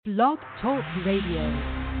Blog Talk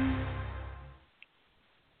Radio.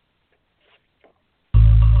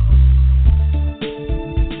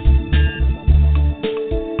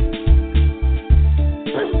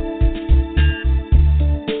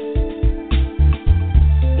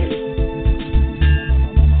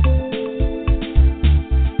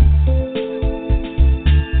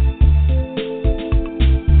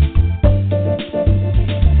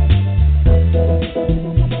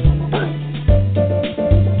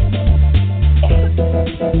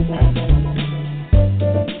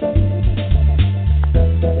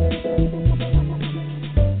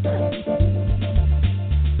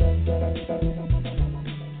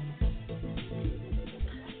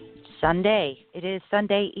 Sunday. It is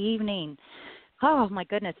Sunday evening. Oh, my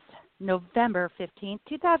goodness. November 15th,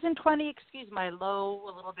 2020. Excuse my low,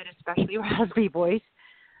 a little bit especially raspy voice.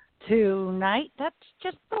 Tonight, that's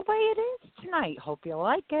just the way it is tonight. Hope you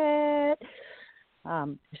like it.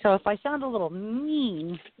 So if I sound a little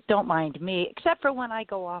mean, don't mind me, except for when I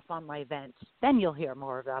go off on my events. Then you'll hear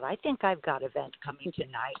more of that. I think I've got an event coming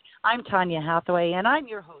tonight. I'm Tanya Hathaway, and I'm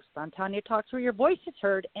your host on Tanya Talks, where your voice is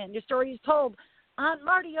heard and your story is told on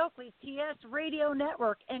Marti Oakley's TS Radio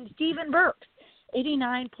Network and Stephen Burke's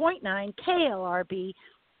 89.9 KLRB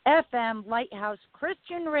FM Lighthouse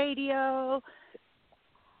Christian Radio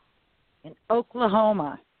in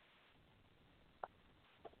Oklahoma.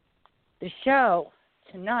 The show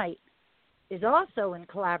tonight is also in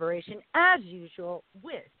collaboration, as usual,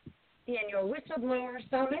 with the annual Whistleblower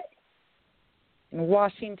Summit in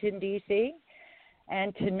Washington, D.C.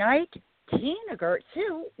 And tonight, Tina GOERTZ,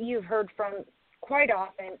 who you've heard from quite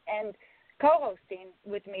often, and co-hosting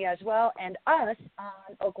with me as well, and us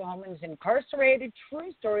on OKLAHOMAN'S Incarcerated,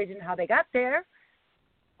 True Stories and How They Got There.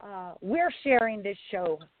 We're sharing this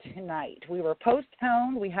show tonight. We were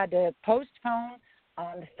postponed. We had to postpone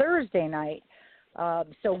on Thursday night,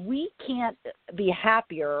 so we can't be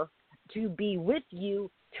happier to be with you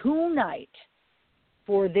tonight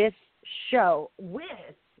for this show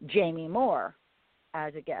with Jamie Moore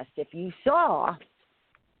as a guest. If you saw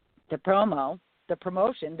the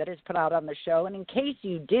promotion that is put out on the show, and in case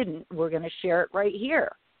you didn't, we're going to share it right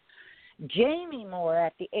here. Jamie Moore,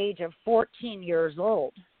 at the age of 14 years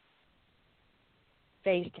old,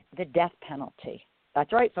 faced the death penalty.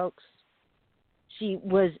 That's right, folks. She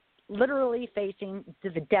was literally facing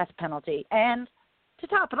the death penalty, and to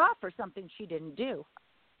top it off, for something she didn't do.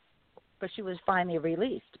 But she was finally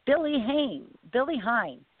released. Billy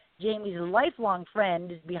Hine, Jamie's lifelong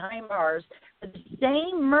friend, is behind bars for the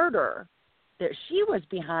same murder that she was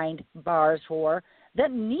behind bars for,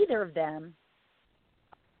 that neither of them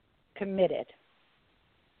committed.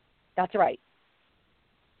 That's right.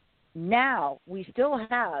 Now we still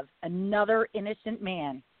have another innocent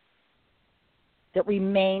man that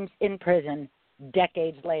remains in prison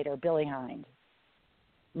decades later, Billy Hine.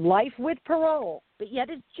 Life with parole, but yet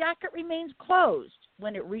his jacket remains closed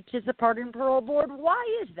when it reaches the Pardon Parole Board. Why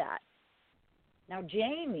is that? Now,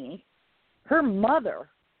 Jamie, her mother,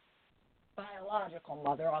 biological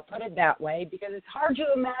mother, I'll put it that way, because it's hard to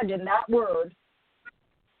imagine that word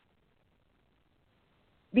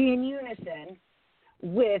being in unison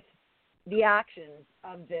with the actions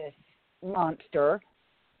of this monster.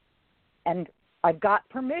 And I've got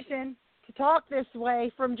permission to talk this way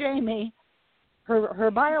from Jamie.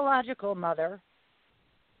 Her biological mother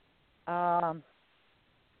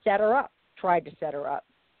set her up, tried to set her up.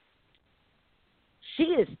 She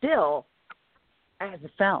is still as a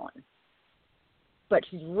felon, but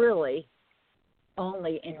she's really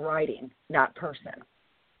only in writing, not person.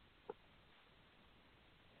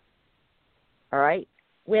 All right?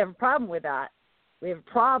 We have a problem with that. We have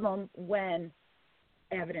a problem when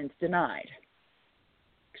evidence denied,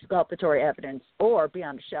 exculpatory evidence, or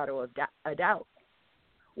beyond a shadow of a doubt.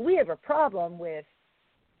 We have a problem with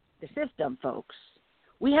the system, folks.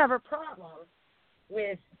 We have a problem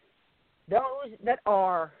with those that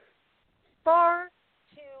are far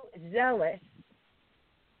too zealous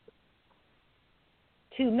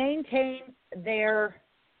to maintain their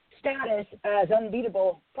status as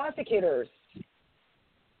unbeatable prosecutors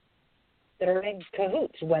that are in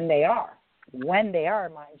cahoots when they are. When they are,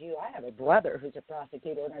 mind you. I have a brother who's a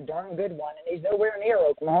prosecutor, and a darn good one, and he's nowhere near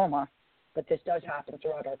Oklahoma, but this does happen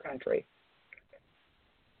throughout our country,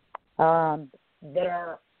 that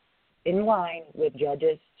are in line with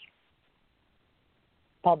judges,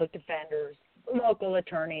 public defenders, local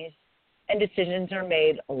attorneys, and decisions are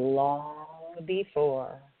made long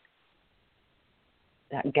before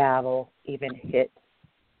that gavel even hits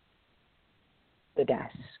the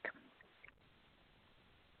desk,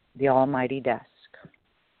 the almighty desk.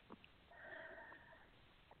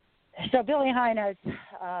 So Billy Hine has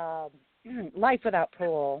life without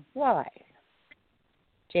parole. Why?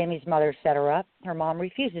 Jamie's mother set her up. Her mom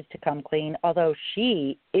refuses to come clean, although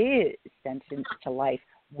she is sentenced to life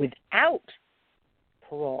without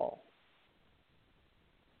parole.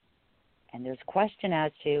 And there's a question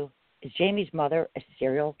as to, is Jamie's mother a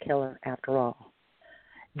serial killer after all?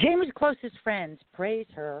 Jamie's closest friends praise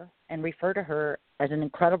her and refer to her as an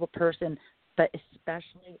incredible person, but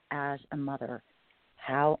especially as a mother.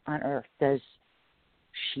 How on earth does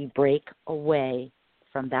she break away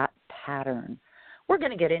from that pattern? We're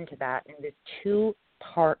going to get into that in this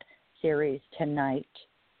 2-part series tonight.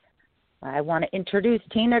 I want to introduce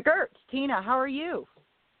Tina GOERTZ. Tina, how are you?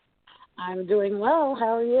 I'm doing well.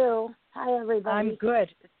 How are you? Hi, everybody. I'm good.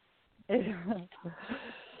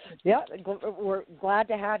 Yeah, we're glad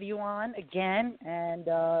to have you on again, and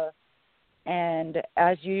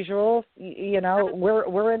as usual, you know,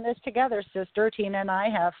 we're in this together, sister. Tina and I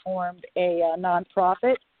have formed a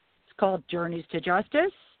nonprofit. It's called Journeys to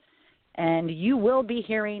Justice, and you will be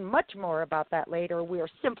hearing much more about that later. We are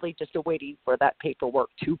simply just waiting for that paperwork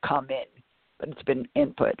to come in, but it's been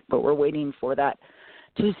input, but we're waiting for that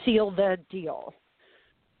to seal the deal.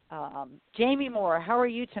 Jamie Moore, how are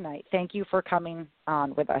you tonight? Thank you for coming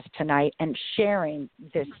on with us tonight and sharing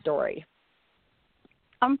this story.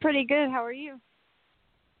 I'm pretty good. How are you?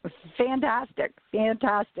 Fantastic.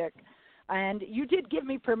 And you did give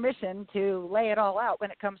me permission to lay it all out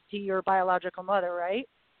when it comes to your biological mother, right?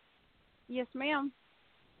 Yes, ma'am.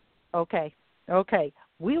 Okay.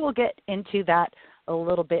 We will get into that a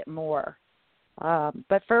little bit more.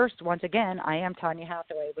 But first, once again, I am Tanya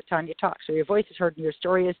Hathaway with Tanya Talks, so your voice is heard and your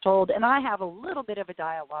story is told, and I have a little bit of a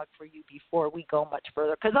dialogue for you before we go much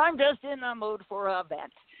further, because I'm just in the mood for a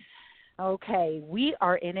vent. Okay, we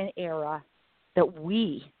are in an era that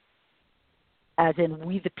we, as in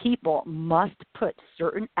we the people, must put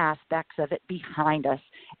certain aspects of it behind us,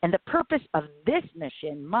 and the purpose of this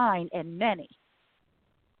mission, mine and many,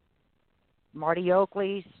 Marti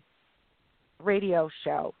Oakley's radio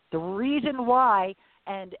show, the reason why,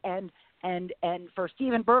 and for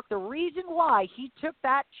Stephen Burke, the reason why he took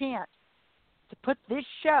that chance to put this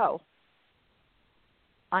show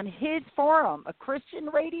on his forum, a Christian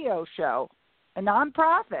radio show, a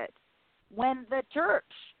nonprofit, when the church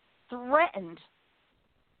threatened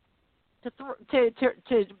to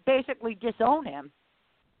basically disown him,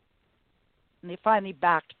 and they finally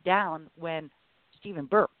backed down when Stephen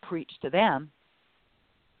Burke preached to them.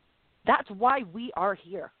 That's why we are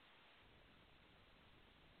here.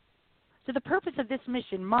 So the purpose of this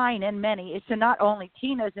mission, mine and many, is to not only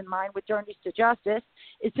Tina's and mine with Journeys to Justice,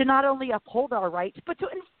 is to not only uphold our rights, but to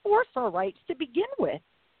enforce our rights to begin with.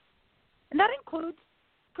 And that includes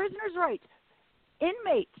prisoners' rights.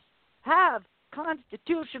 Inmates have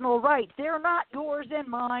constitutional rights. They're not yours and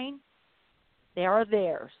mine. They are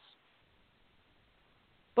theirs.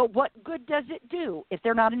 But what good does it do if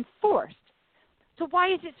they're not enforced? So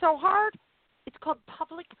why is it so hard? It's called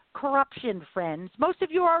public corruption, friends. Most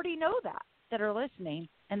of you already know that are listening,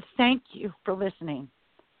 and thank you for listening.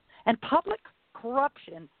 And public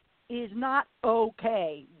corruption is not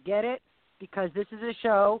okay. Get it? Because this is a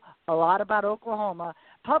show a lot about Oklahoma.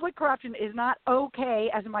 Public corruption is not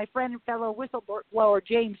okay, as my friend and fellow whistleblower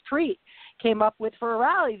James Treat came up with for a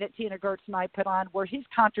rally that Tina GOERTZ and I put on, where his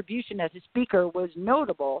contribution as a speaker was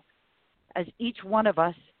notable, as each one of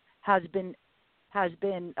us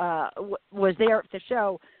was there at the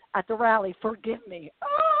show, at the rally. Forgive me.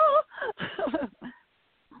 Oh!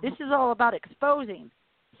 This is all about exposing,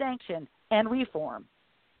 sanction, and reform.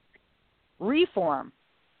 Reform.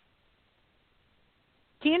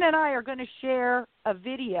 Tina and I are going to share a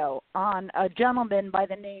video on a gentleman by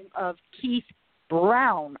the name of Keith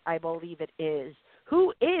Brown, I believe it is,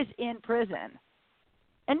 who is in prison.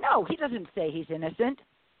 And no, he doesn't say he's innocent,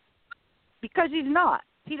 because he's not.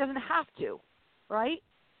 He doesn't have to. Right?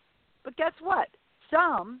 But guess what?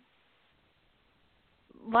 Some,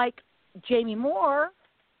 like Jamie Moore,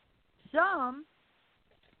 some,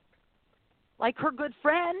 like her good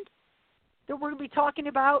friend that we're going to be talking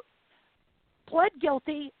about, pled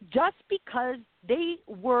guilty just because they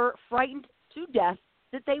were frightened to death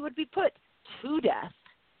that they would be put to death,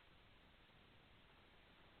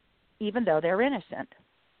 even though they're innocent.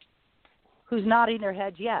 Who's nodding their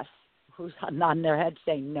heads yes? Who's nodding their head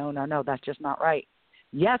saying, no, that's just not right.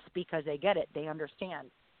 Yes, because they get it. They understand.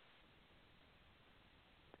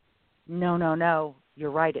 No,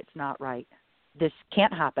 you're right. It's not right. This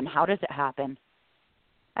can't happen. How does it happen?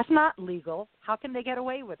 That's not legal. How can they get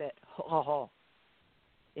away with it? Oh.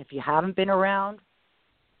 If you haven't been around,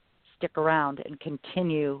 stick around and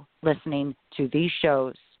continue listening to these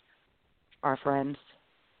shows, our friends.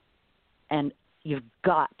 And you've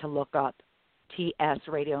got to look up TS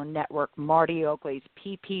Radio Network, Marti Oakley's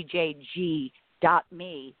ppjg.me,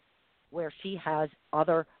 where she has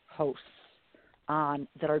other hosts on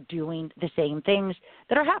that are doing the same things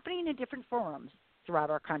that are happening in different forums throughout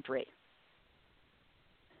our country.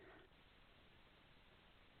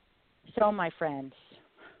 So, my friends,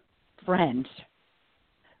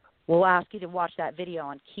 we'll ask you to watch that video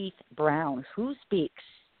on Keith Brown, who speaks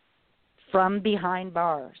from behind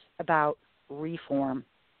bars about reform.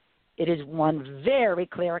 It is one very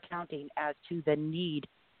clear accounting as to the need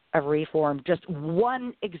of reform. Just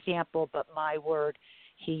one example, but my word,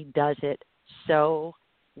 he does it so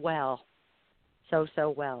well. So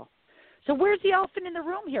well. So where's the elephant in the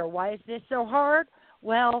room here? Why is this so hard?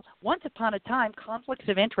 Well, once upon a time, conflicts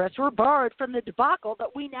of interest were barred from the debacle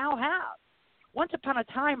that we now have. Once upon a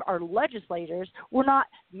time, our legislators were not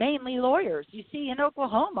mainly lawyers. You see, in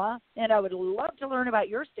Oklahoma, and I would love to learn about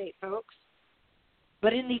your state, folks,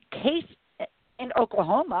 but in the case in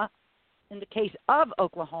Oklahoma, in the case of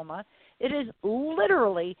Oklahoma, it has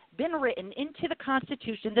literally been written into the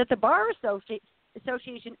Constitution that the Bar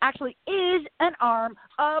Association actually is an arm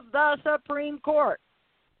of the Supreme Court.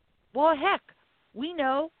 Well, heck, we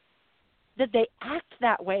know that they act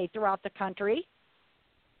that way throughout the country,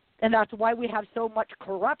 and that's why we have so much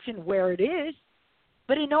corruption where it is.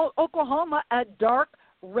 But in Oklahoma, a dark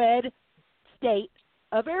red state,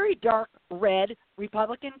 a very dark red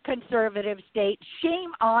Republican conservative state,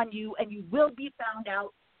 shame on you, and you will be found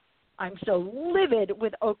out. I'm so livid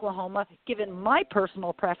with Oklahoma, given my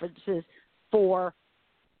personal preferences for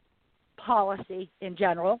policy in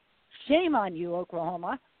general. Shame on you,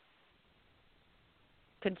 Oklahoma.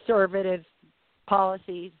 Conservative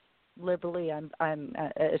policies, liberally, I'm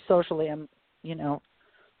socially, I'm,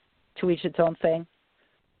 to each its own thing.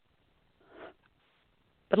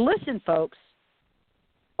 But listen, folks,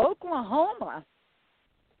 Oklahoma,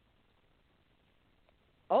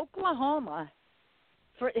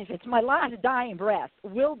 if it's my last dying breath,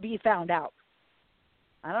 will be found out.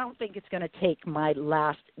 I don't think it's going to take my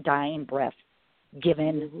last dying breath,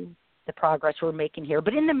 given the progress we're making here.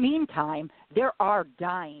 But in the meantime, there are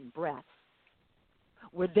dying breaths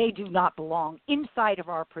where they do not belong inside of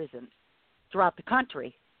our prisons throughout the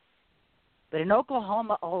country. But in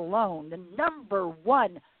Oklahoma alone, the number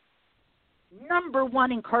one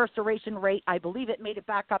incarceration rate, I believe it made it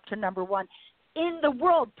back up to number one in the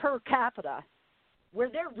world per capita, where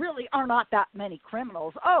there really are not that many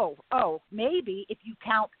criminals. Maybe if you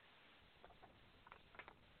count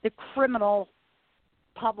the criminal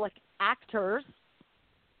public actors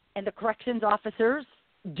and the corrections officers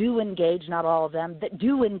do engage, not all of them, that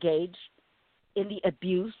do engage in the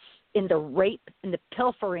abuse, in the rape, in the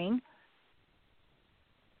pilfering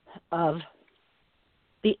of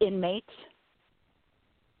the inmates,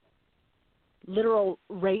 literal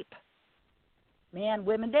rape, man,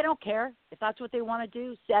 women, they don't care. If that's what they want to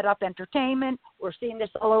do, set up entertainment. We're seeing this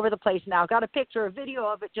all over the place now. Got a picture, a video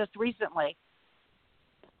of it just recently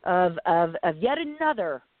of yet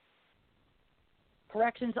another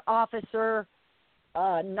corrections officer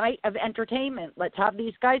night of entertainment. Let's have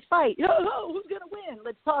these guys fight. Oh, who's going to win?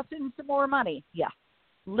 Let's toss in some more money. Yeah,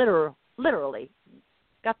 literally.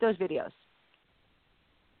 Got those videos.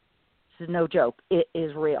 This is no joke. It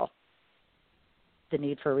is real. The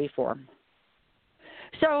need for reform.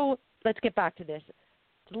 So let's get back to this.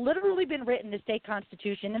 It's literally been written in the state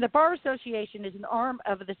constitution, and the Bar Association is an arm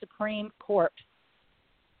of the Supreme Court.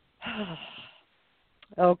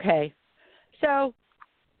 Okay. So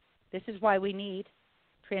this is why we need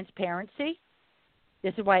transparency.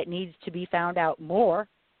 This is why it needs to be found out more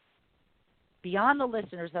beyond the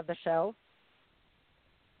listeners of the show.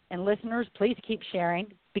 And listeners, please keep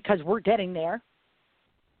sharing because we're getting there.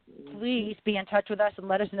 Please be in touch with us and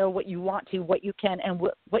let us know what you want to, what you can, and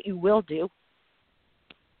what you will do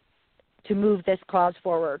to move this cause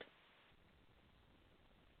forward.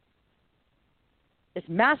 This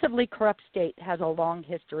massively corrupt state has a long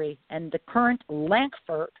history, and the current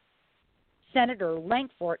Senator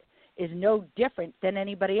Lankford, is no different than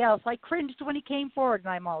anybody else. I cringed when he came forward, and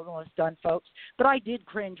I'm almost done, folks, but I did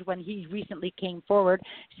cringe when he recently came forward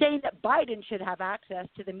saying that Biden should have access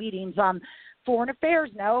to the meetings on foreign affairs.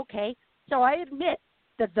 Now, okay, so I admit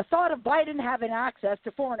that the thought of Biden having access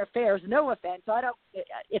to foreign affairs, no offense,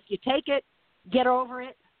 if you take it, get over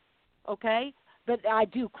it, okay, but I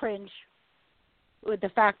do cringe with the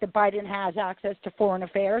fact that Biden has access to foreign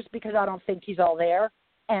affairs because I don't think he's all there,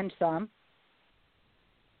 and some.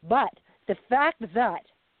 But the fact that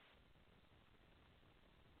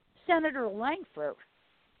Senator Lankford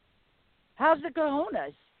has the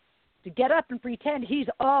cojones to get up and pretend he's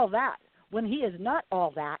all that when he is not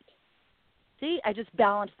all that See, I just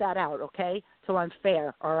balanced that out, okay? So I'm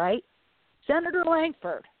fair, all right? Senator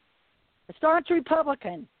Langford, a staunch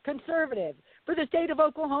Republican, conservative for the state of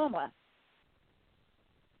Oklahoma.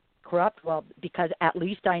 Corrupt? Well, because at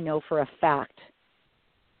least I know for a fact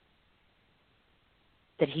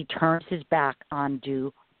that he turns his back on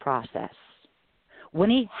due process.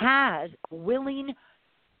 When he has willing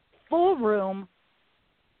full room,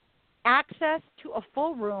 access to a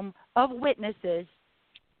full room of witnesses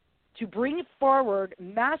to bring forward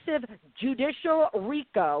massive judicial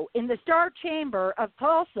RICO in the Star Chamber of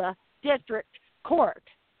Tulsa District Court.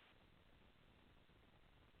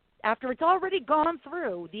 After it's already gone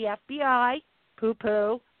through the FBI,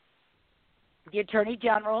 poo-poo, the Attorney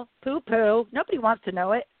General, poo-poo, nobody wants to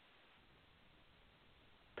know it.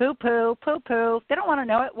 Poo-poo, poo-poo, they don't want to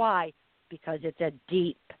know it. Why? Because it's a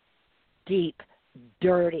deep, deep,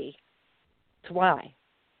 dirty. That's why.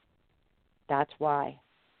 That's why.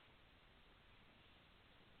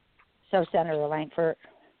 So, Senator Langford,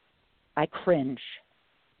 I cringe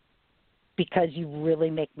because you really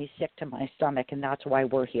make me sick to my stomach, and that's why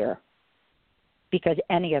we're here. Because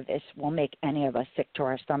any of this will make any of us sick to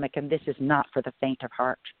our stomach, and this is not for the faint of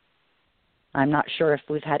heart. I'm not sure if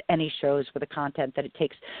we've had any shows with the content that it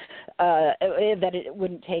takes, that it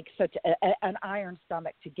wouldn't take such an iron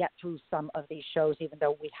stomach to get through some of these shows, even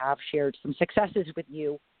though we have shared some successes with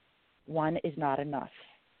you. One is not enough.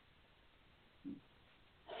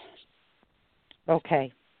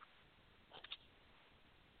 Okay.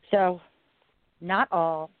 So, not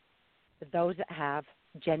all, but those that have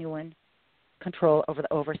genuine control over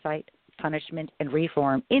the oversight, punishment, and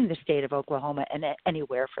reform in the state of Oklahoma and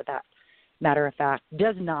anywhere for that matter of fact,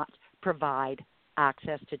 does not provide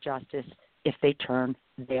access to justice if they turn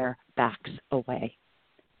their backs away.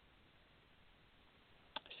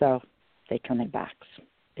 So they turn their backs.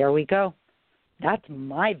 There we go. That's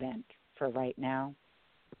my vent for right now.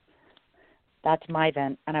 That's my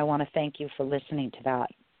vent, and I want to thank you for listening to that.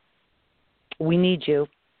 We need you,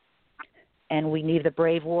 and we need the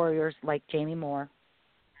brave warriors like Jamie Moore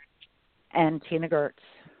and Tina GOERTZ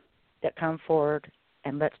that come forward,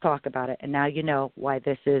 and let's talk about it. And now you know why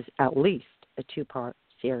this is at least a 2-part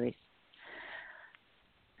series.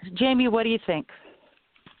 Jamie, what do you think?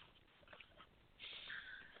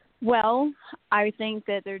 Well, I think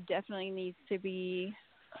that there definitely needs to be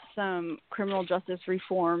some criminal justice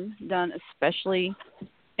reform done, especially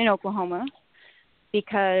in Oklahoma,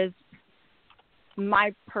 because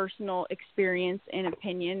my personal experience and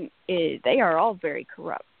opinion is they are all very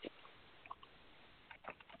corrupt.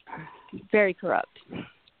 Very corrupt.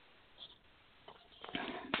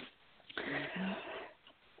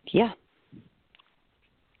 Yeah.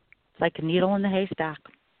 It's like a needle in the haystack,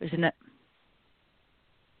 isn't it?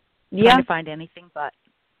 Yeah. Trying to find anything but.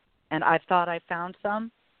 And I thought I found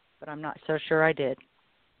some, but I'm not so sure I did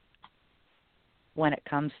when it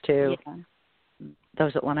comes to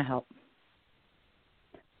those that want to help.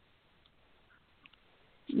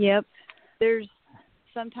 Yep. There's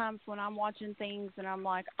sometimes when I'm watching things and I'm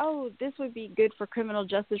like, oh, this would be good for criminal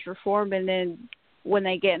justice reform, and then when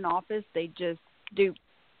they get in office, they just do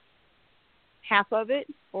half of it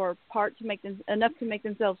or part to make them enough to make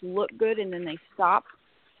themselves look good, and then they stop.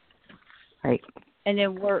 Right. And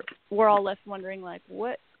then we're all left wondering, like,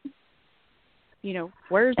 what,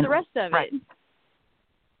 where's the rest of it?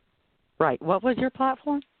 Right. What was your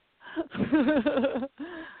platform?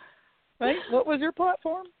 Right. What was your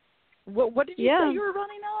platform? What did you say you were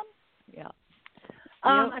running on? Yeah.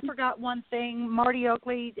 I forgot one thing. Marti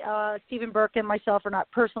Oakley, Stephen Burke, and myself are not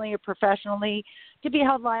personally or professionally to be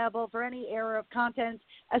held liable for any error of content,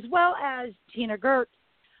 as well as Tina GOERTZ.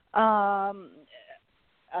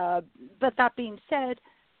 But that being said,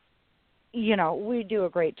 we do a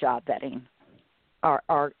great job vetting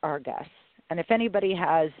our guests. And if anybody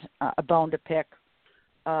has a bone to pick,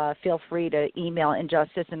 feel free to email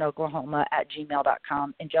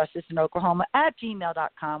injusticeinoklahoma@gmail.com,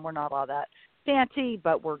 injusticeinoklahoma@gmail.com. We're not all that fancy,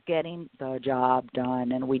 but we're getting the job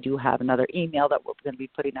done. And we do have another email that we're going to be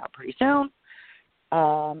putting out pretty soon.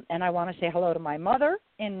 And I want to say hello to my mother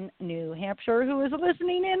in New Hampshire who is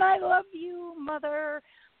listening in. I love you, Mother.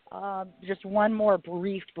 Just one more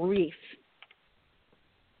brief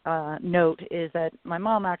note is that my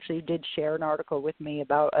mom actually did share an article with me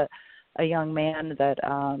about a young man that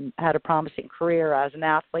had a promising career as an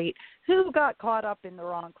athlete who got caught up in the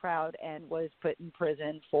wrong crowd and was put in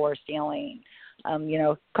prison for stealing.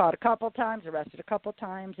 Caught a couple times, arrested a couple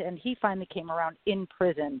times, and he finally came around in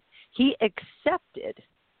prison. He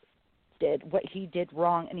did what he did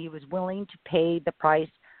wrong, and he was willing to pay the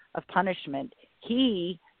price of punishment.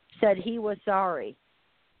 He said he was sorry.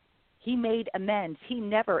 He made amends. He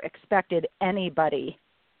never expected anybody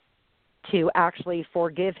to actually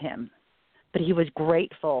forgive him, but he was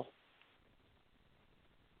grateful.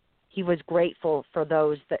 He was grateful for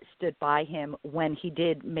those that stood by him when he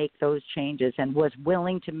did make those changes and was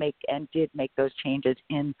willing to make and did make those changes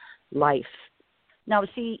in life. Now,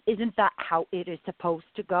 see, isn't that how it is supposed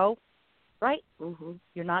to go, right? Mm-hmm.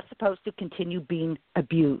 You're not supposed to continue being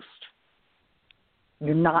abused.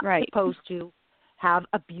 You're not supposed to have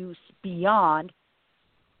abuse beyond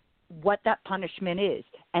what that punishment is.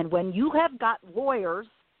 And when you have got lawyers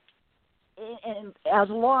and as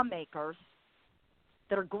lawmakers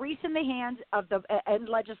that are greasing the hands of and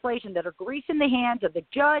legislation that are greasing the hands of the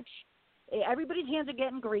judge, everybody's hands are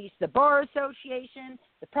getting greased, the Bar Association,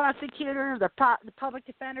 the prosecutor, the public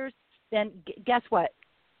defenders, then guess what?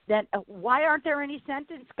 Then why aren't there any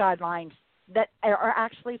sentence guidelines that are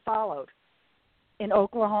actually followed in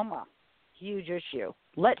Oklahoma? Huge issue.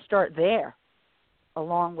 Let's start there,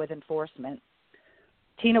 along with enforcement.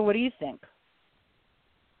 Tina, what do you think?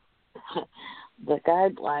 The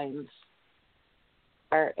guidelines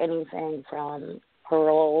are anything from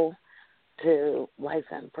parole to life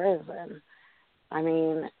in prison. I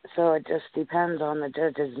mean, so it just depends on the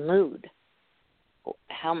judge's mood,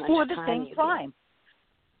 how much for the time same you crime.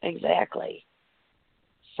 Get. Exactly.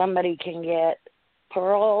 Somebody can get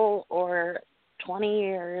parole or 20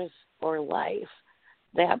 years or life.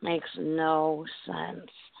 That makes no sense.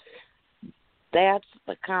 That's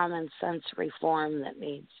the common sense reform that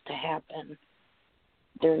needs to happen.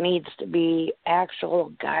 There needs to be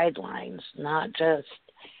actual guidelines, not just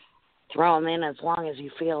throw them in as long as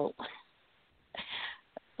you feel.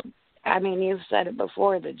 I mean, you've said it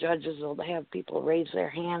before, the judges will have people raise their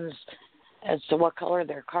hands as to what color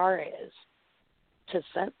their car is to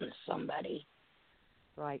sentence somebody.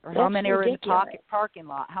 Right. Or That's how many are in ridiculous. the parking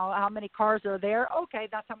lot? How many cars are there? Okay,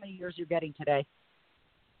 that's how many years you're getting today.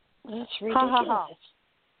 That's ridiculous.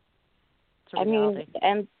 I mean,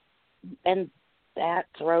 and that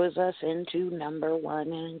throws us into number one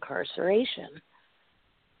in incarceration.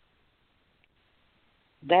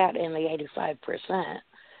 That in the 85%.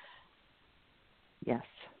 Yes.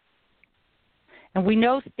 And we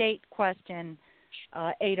know state question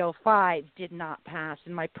 805 did not pass.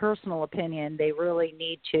 In my personal opinion, they really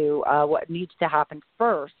need to, what needs to happen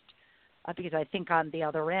first, because I think on the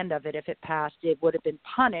other end of it, if it passed, it would have been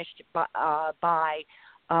punished by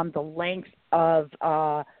the length of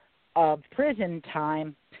prison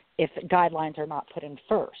time if guidelines are not put in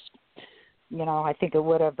first. You know, I think it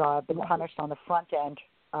would have been punished on the front end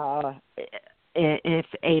if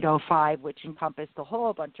 805, which encompassed a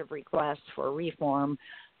whole bunch of requests for reform,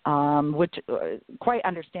 which quite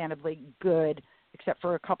understandably good, except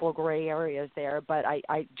for a couple of gray areas there. But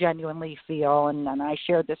I genuinely feel, and I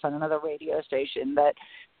shared this on another radio station, that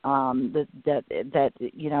that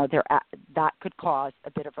you know that could cause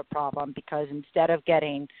a bit of a problem, because instead of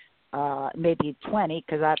getting maybe 20,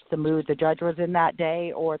 because that's the mood the judge was in that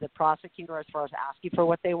day, or the prosecutor as far as asking for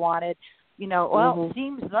what they wanted, you know, well, it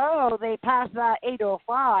seems though they passed that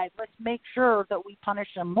 805, let's make sure that we punish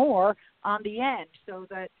them more on the end, so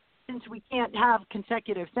that since we can't have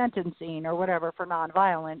consecutive sentencing or whatever for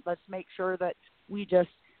nonviolent, let's make sure that we just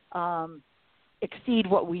exceed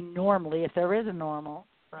what we normally, if there is a normal,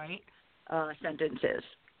 right, sentences.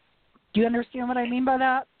 Do you understand what I mean by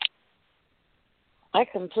that? I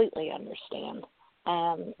completely understand,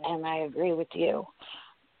 and I agree with you.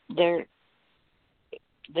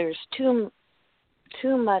 There's too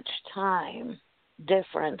much time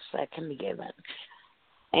difference that can be given,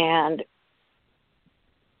 and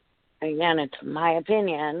again, it's my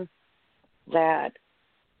opinion that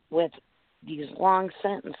with these long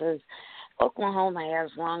sentences, Oklahoma has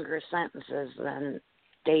longer sentences than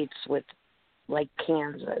states with like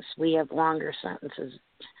Kansas. We have longer sentences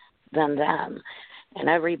than them. And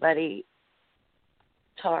everybody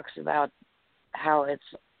talks about how it's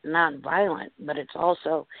nonviolent, but it's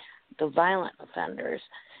also the violent offenders.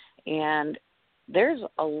 And there's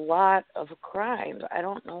a lot of crimes. I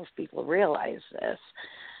don't know if people realize this,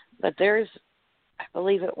 but there's, I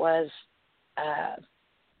believe it was,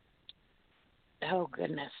 oh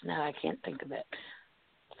goodness, now I can't think of it,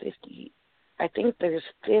 50, I think there's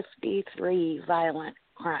 53 violent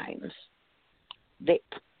crimes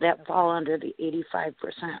that fall under the 85%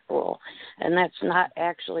 rule. And that's not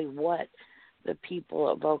actually what the people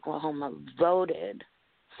of Oklahoma voted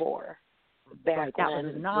for back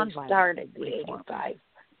when they started the 85.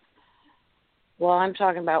 Well, I'm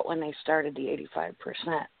talking about when they started the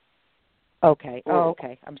 85%. Okay. Oh,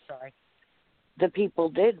 okay. I'm sorry. The people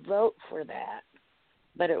did vote for that.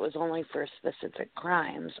 but it was only for specific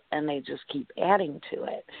crimes, and they just keep adding to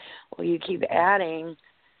it. Well, you keep adding,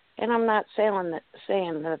 and I'm not saying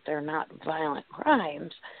that they're not violent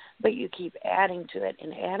crimes, but you keep adding to it,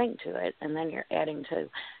 and then you're adding to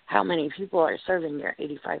how many people are serving their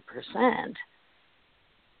 85%.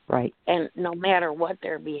 Right. And no matter what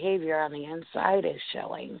their behavior on the inside is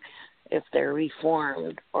showing, if they're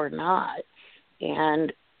reformed or not.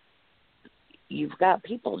 And you've got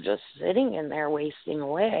people just sitting in there wasting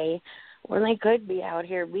away when they could be out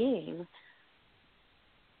here being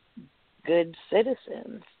good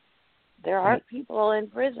citizens. There are people in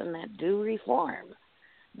prison that do reform,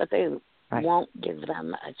 but they won't give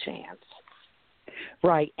them a chance.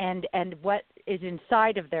 Right. And what is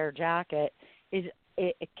inside of their jacket is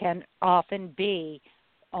it can often be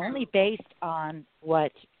only based on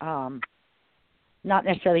what, not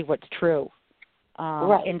necessarily what's true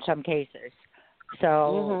in some cases.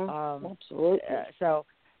 So, absolutely. So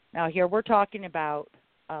now here we're talking about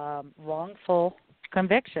wrongful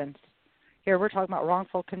convictions.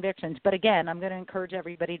 But again, I'm going to encourage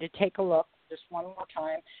everybody to take a look, just one more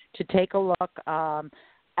time, to take a look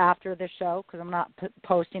after the show, because I'm not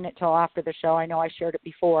posting it till after the show. I know I shared it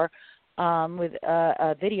before with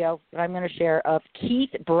a video that I'm going to share of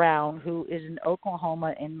Keith Brown, who is an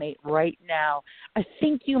Oklahoma inmate right now. I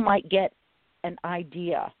think you might get an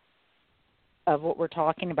idea of what we're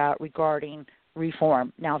talking about regarding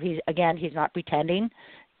reform. Now, he's not pretending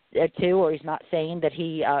to, or he's not saying that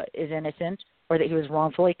he is innocent or that he was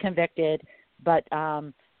wrongfully convicted. But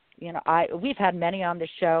we've had many on the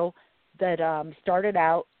show that started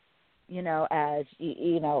out, as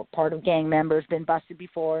part of gang members, been busted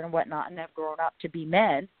before and whatnot, and have grown up to be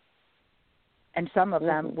men. And some of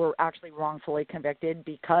them were actually wrongfully convicted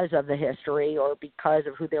because of the history or because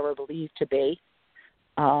of who they were believed to be.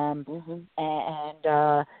 But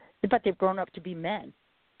they've grown up to be men.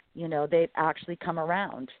 They've actually come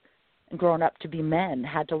around and grown up to be men,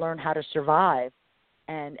 had to learn how to survive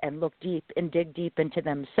and look deep and dig deep into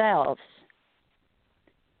themselves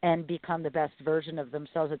and become the best version of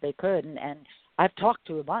themselves that they could. And I've talked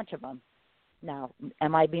to a bunch of them. Now,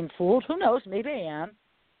 am I being fooled? Who knows? Maybe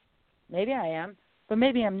I am, but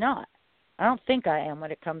maybe I'm not. I don't think I am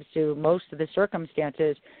when it comes to most of the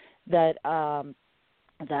circumstances that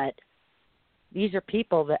these are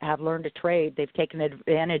people that have learned a trade. They've taken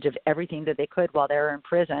advantage of everything that they could while they were in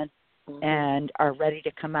prison and are ready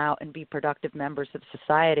to come out and be productive members of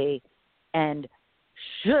society and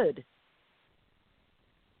should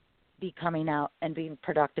be coming out and being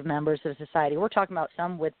productive members of society. We're talking about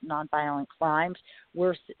some with nonviolent crimes.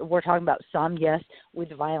 We're talking about some, yes, with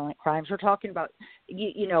violent crimes. We're talking about,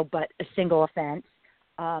 but a single offense.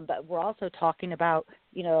 But we're also talking about,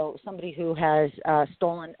 somebody who has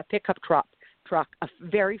stolen a pickup truck, a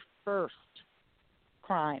very first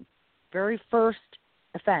crime, very first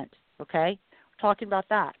offense, okay? We're talking about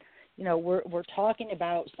that. We're talking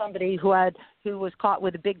about somebody who was caught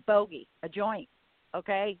with a big bogey, a joint,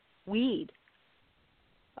 okay, weed.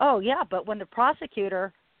 Oh, yeah, but when the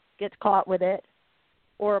prosecutor gets caught with it,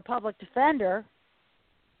 or a public defender,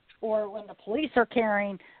 or when the police are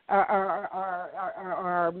carrying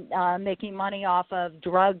are making money off of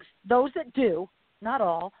drugs, those that do, not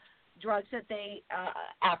all, drugs that they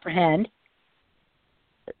apprehend,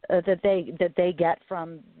 that they get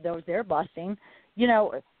from those they're busting,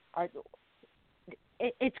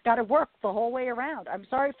 it's got to work the whole way around. I'm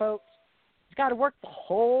sorry, folks. It's got to work the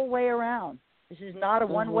whole way around. This is not a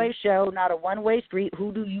one-way show, not a one-way street.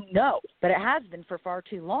 Who do you know? But it has been for far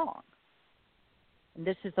too long. And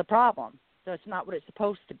this is the problem. So it's not what it's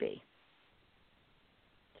supposed to be.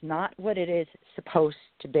 It's not what it is supposed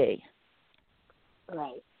to be.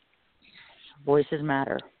 Right. Voices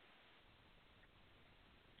matter.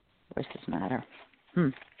 Voices matter.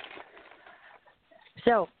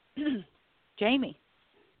 So, Jamie.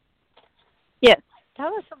 Yes.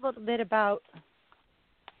 Tell us a little bit about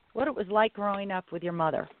what it was like growing up with your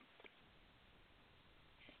mother.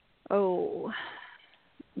 Oh,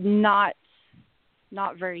 not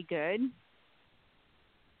very good.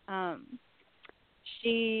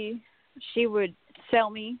 She would sell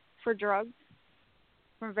me for drugs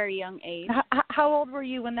from a very young age. How old were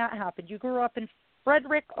you when that happened? You grew up in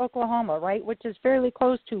Frederick, Oklahoma, right, which is fairly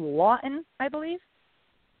close to Lawton, I believe?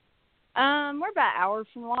 We're about an hour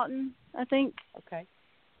from Lawton, I think. Okay.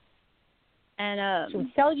 And she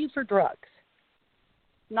would sell you for drugs.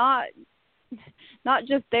 Not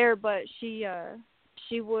just there, but she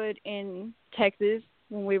would in Texas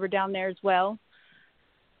when we were down there as well.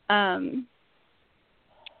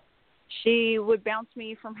 She would bounce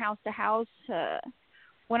me from house to house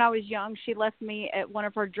when I was young, she left me at one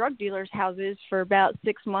of her drug dealers' houses for about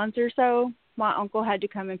 6 months or so. My uncle had to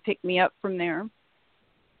come and pick me up from there.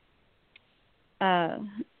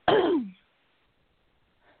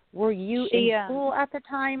 Were you in school at the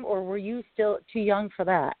time, or were you still too young for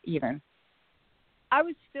that even? I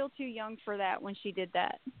was still too young for that when she did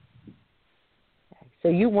that. So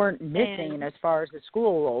you weren't missing as far as the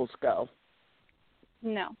school roles go?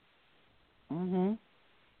 No. Mhm.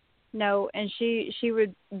 No, and she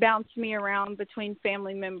would bounce me around between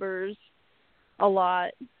family members a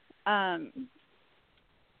lot. And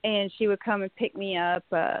she would come and pick me up.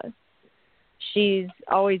 She's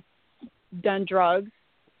always done drugs.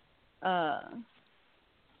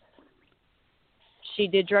 She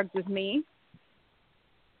did drugs with me.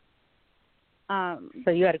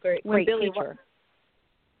 So you had a great Billy teacher.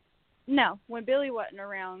 No, when Billy wasn't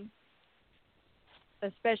around,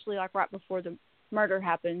 especially like right before the murder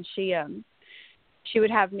happened, she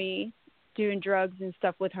would have me doing drugs and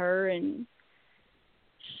stuff with her, and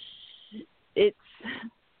she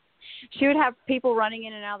would have people running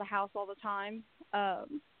in and out of the house all the time.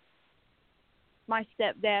 My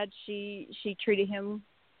stepdad, she treated him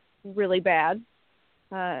really bad.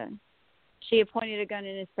 She had pointed a gun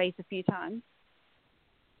in his face a few times.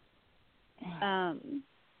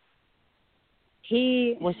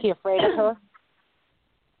 Was he afraid of her?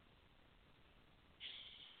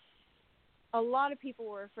 A lot of people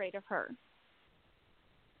were afraid of her.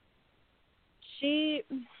 She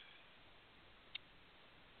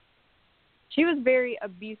was very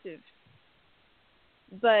abusive,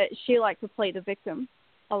 but she liked to play the victim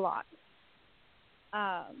a lot.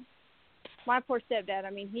 My poor stepdad, I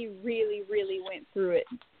mean, he really, really went through it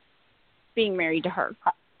being married to her.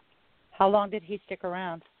 How long did he stick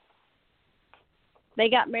around? They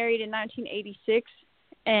got married in 1986,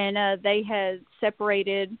 and they had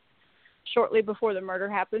separated shortly before the murder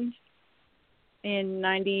happened in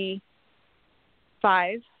 95.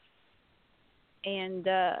 And,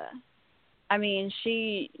 I mean,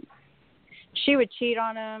 she would cheat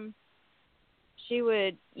on him. She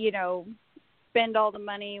would, spend all the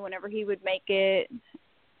money whenever he would make it,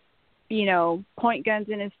 point guns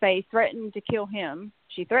in his face, threaten to kill him.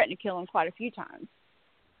 She threatened to kill him quite a few times.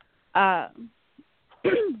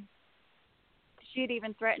 She had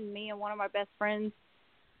even threatened me and one of my best friends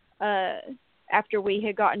after we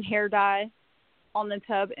had gotten hair dye on the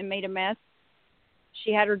tub and made a mess.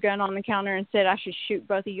 She had her gun on the counter and said I should shoot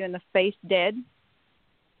both of you in the face dead.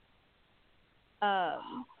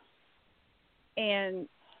 And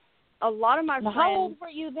a lot of my friends... How old were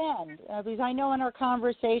you then? Because I know in our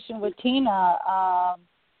conversation with Tina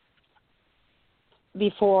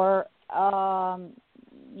before,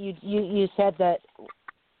 you said that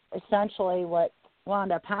essentially what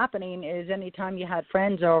wound up happening is anytime you had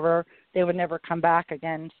friends over, they would never come back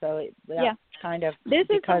again. So that's kind of this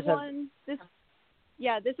because is the one, this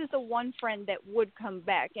is the one friend that would come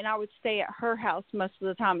back, and I would stay at her house most of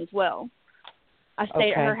the time as well. I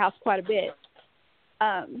stayed at her house quite a bit.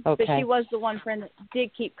 But she was the one friend that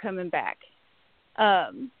did keep coming back.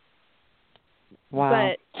 Wow.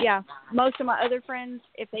 But, yeah, most of my other friends,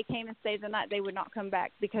 if they came and stayed the night, they would not come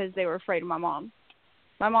back because they were afraid of my mom.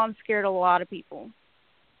 My mom scared a lot of people.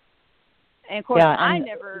 And, of course, I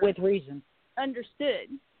never with reason. understood.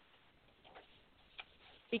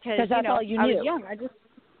 Because that's all you knew. I was young.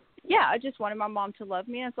 I just wanted my mom to love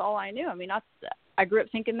me. That's all I knew. I mean, I grew up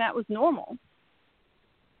thinking that was normal.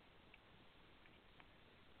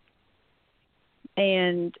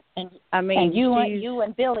 And I mean, and you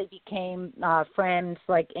and Billy became friends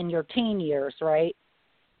like in your teen years, right?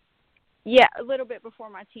 Yeah, a little bit before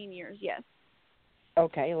my teen years, yes.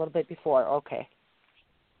 Okay, a little bit before. Okay.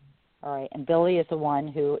 All right, and Billy is the one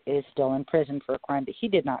who is still in prison for a crime that he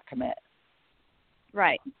did not commit.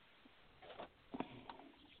 Right.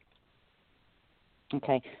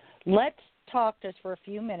 Okay, let's talk just for a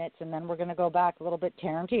few minutes, and then we're going to go back a little bit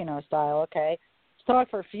Tarantino style, okay? Let's talk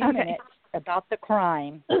for a few minutes about the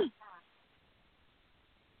crime,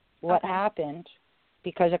 what happened,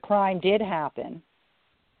 because a crime did happen.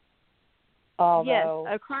 Although,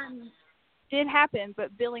 yes, a crime did happen,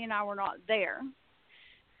 but Billy and I were not there.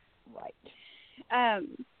 Right.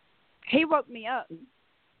 He woke me up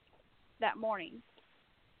that morning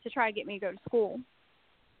to try to get me to go to school.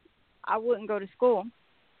 I wouldn't go to school.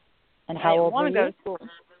 And how old were you? I didn't want to go to school.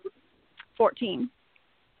 14.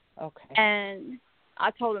 Okay. And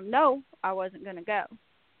I told him no, I wasn't going to go.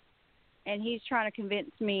 And he's trying to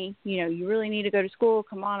convince me, you really need to go to school.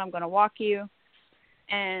 Come on, I'm going to walk you.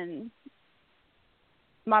 And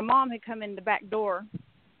my mom had come in the back door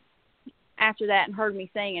after that and heard me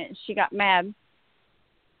saying it, and she got mad.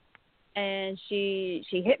 and she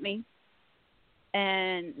hit me,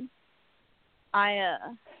 and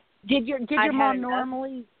Did your mom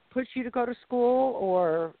normally push you to go to school,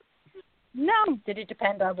 or no? Did it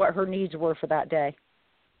depend on what her needs were for that day?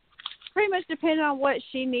 Pretty much depended on what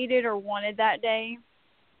she needed or wanted that day.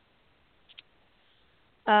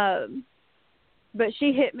 But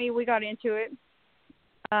she hit me. We got into it.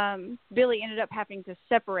 Billy ended up having to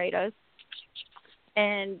separate us,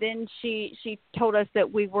 and then she told us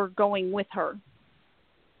that we were going with her.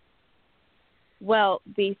 Well,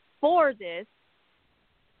 before this,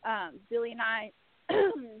 Billy and I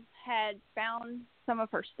had found some of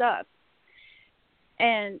her stuff,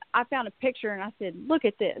 and I found a picture, and I said, "Look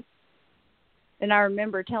at this." And I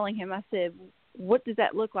remember telling him, I said, "What does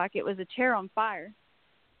that look like?" It was a chair on fire,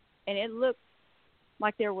 and it looked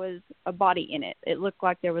like there was a body in it. It looked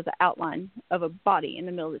like there was an outline of a body in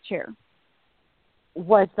the middle of the chair.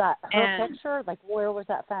 Was that her picture? Like, where was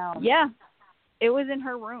that found? Yeah, it was in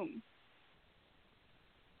her room.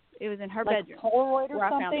 It was in her bedroom. Like a Polaroid or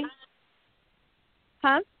something?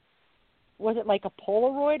 Huh? Was it like a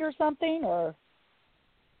Polaroid or something, or?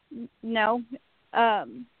 No. I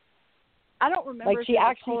don't remember. Like she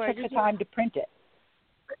actually took the time to print it?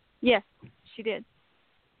 Yes, she did.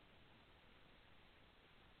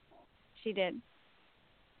 She did.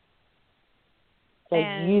 So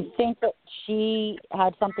you think that she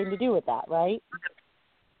had something to do with that, right?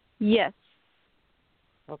 Yes.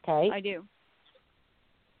 Okay. I do.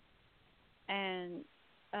 And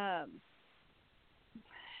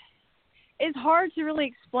it's hard to really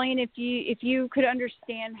explain if you could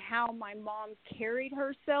understand how my mom carried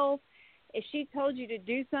herself. If she told you to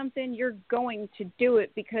do something, you're going to do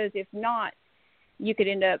it, because if not, you could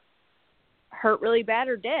end up hurt really bad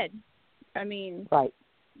or dead. I mean, right.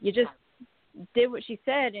 You just did what she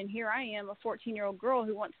said, and here I am, a 14-year-old girl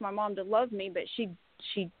who wants my mom to love me, but she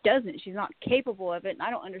doesn't. She's not capable of it, and I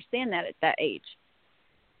don't understand that at that age.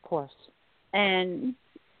 Of course. And,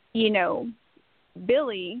 you know,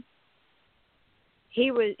 Billy,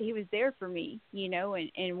 he was there for me, you know,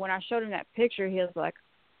 and when I showed him that picture, he was like,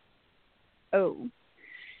 oh.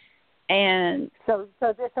 And so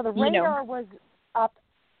the radar was up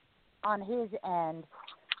on his end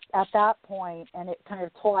at that point, and it kind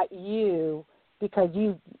of taught you, because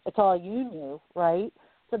it's all you knew, right?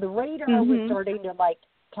 So the radar was starting to like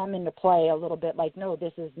come into play a little bit, like, no,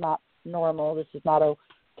 this is not normal, this is not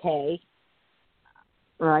okay,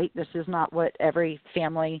 right? This is not what every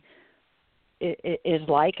family is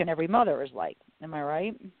like, and every mother is like. Am I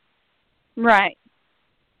right? Right.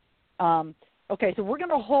 Okay, so we're going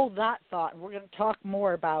to hold that thought, and we're going to talk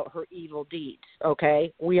more about her evil deeds.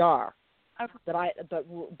 Okay, we are. Okay.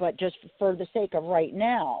 But just for the sake of right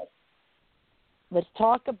now, let's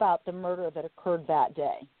talk about the murder that occurred that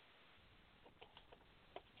day.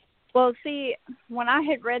 Well, see, when I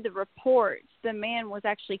had read the reports, the man was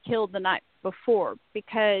actually killed the night before,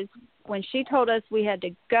 because when she told us we had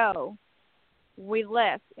to go, we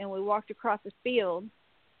left and we walked across the field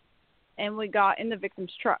and we got in the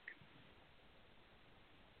victim's truck.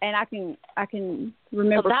 And I can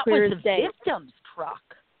remember clear as day. That was the victim's truck.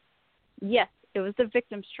 Yes, it was the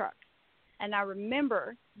victim's truck. And I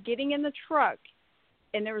remember getting in the truck,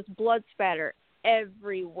 and there was blood spatter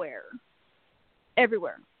everywhere,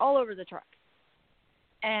 all over the truck.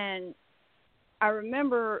 And I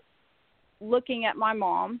remember looking at my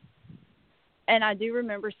mom, and I do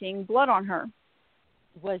remember seeing blood on her.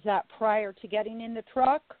 Was that prior to getting in the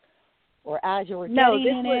truck, or as you were getting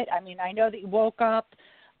in it? I mean, I know that you woke up,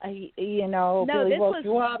 Billy woke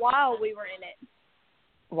you up. While we were in it.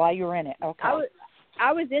 While you were in it, okay.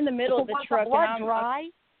 I was in the middle of the truck. Was the blood dry?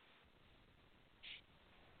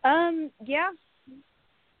 Yeah.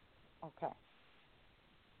 Okay.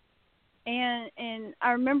 And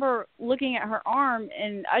I remember looking at her arm,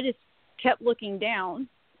 and I just kept looking down,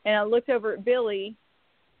 and I looked over at Billy,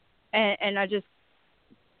 and I just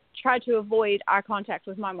tried to avoid eye contact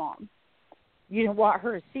with my mom. You didn't want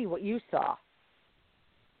her to see what you saw.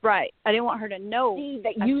 Right. I didn't want her to know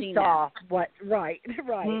that you saw what. Right.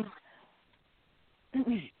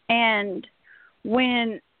 Mm-hmm. And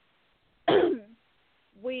when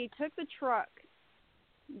we took the truck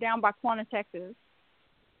down by Quanah, Texas,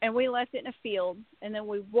 and we left it in a field, and then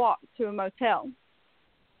we walked to a motel.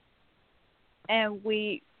 And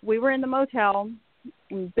we were in the motel,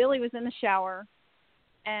 and Billy was in the shower,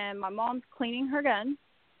 and my mom's cleaning her gun.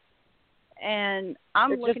 And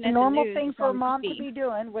I'm looking at the news. It's just a normal thing for a mom to be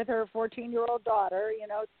doing with her 14-year-old daughter,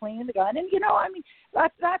 cleaning the gun. And,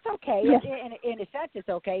 that's okay. Yeah. In a sense, it's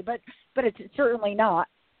okay, but it's certainly not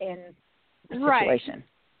in the situation.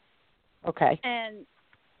 Right. Okay. And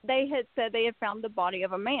they had said they had found the body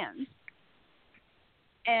of a man.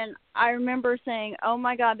 And I remember saying, "Oh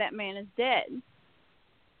my God, that man is dead."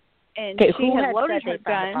 And Okay, she who had had loaded said her they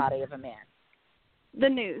found gun. the body of a man?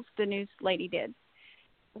 The news lady did.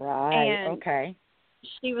 Right. And okay.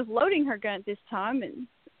 she was loading her gun at this time, and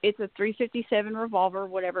it's a .357 revolver,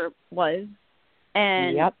 whatever it was.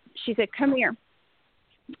 And Yep. she said, "Come here."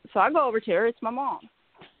 So I go over to her. It's my mom.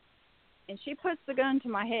 And she puts the gun to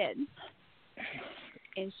my head.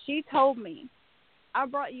 And she told me, "I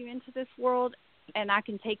brought you into this world, and I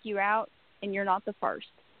can take you out, and you're not the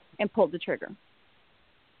first," and pulled the trigger.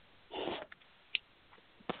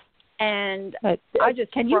 And I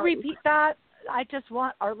just Can you repeat that? I just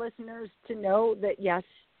want our listeners to know that, yes,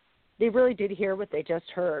 they really did hear what they just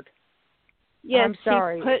heard. Yes, I'm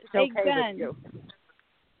sorry. She put it's okay a gun. with you.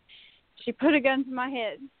 She put a gun to my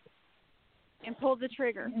head and pulled the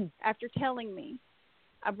trigger after telling me,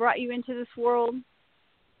 "I brought you into this world,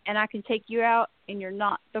 and I can take you out, and you're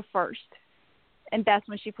not the first." And that's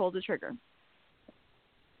when she pulled the trigger.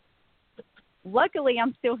 Luckily,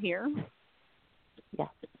 I'm still here. Yeah.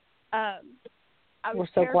 I was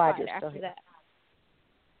We're so glad you're after still here. that.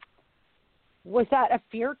 Was that a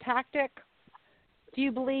fear tactic, do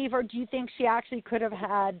you believe, or do you think she actually could have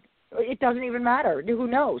had, it doesn't even matter, who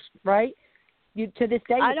knows, right? To this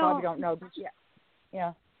day, you probably don't know. But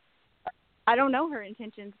yeah. I don't know her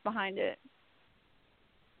intentions behind it.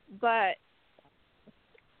 But,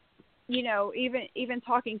 you know, even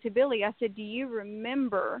talking to Billy, I said, "Do you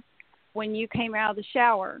remember when you came out of the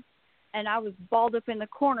shower and I was balled up in the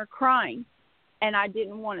corner crying and I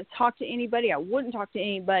didn't want to talk to anybody? I wouldn't talk to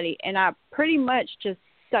anybody, and I pretty much just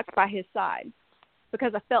stuck by his side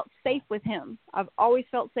because I felt safe with him. I've always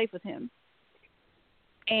felt safe with him."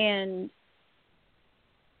 And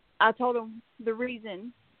I told him the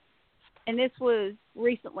reason, and this was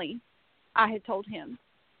recently, I had told him.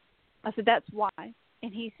 I said, "That's why."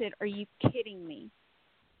 And he said, "Are you kidding me?"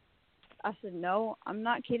 I said, "No, I'm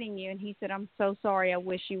not kidding you." And he said, "I'm so sorry. I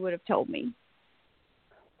wish you would have told me."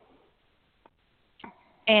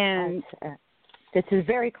 And this is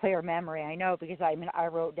very clear memory, I know, because I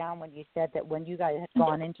wrote down when you said that when you guys had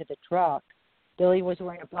gone into the truck, Billy was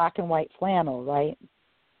wearing a black and white flannel, right?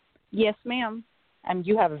 Yes, ma'am. And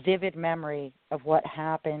you have a vivid memory of what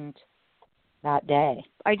happened that day.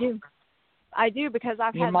 I do. Because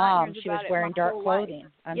I've Your had mom, nightmares she about was it wearing my dark whole clothing.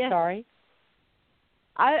 life. I'm Yes. sorry.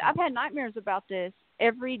 I've had nightmares about this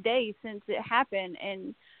every day since it happened,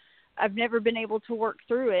 and I've never been able to work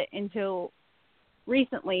through it until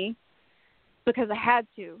recently because I had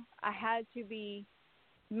to. I had to be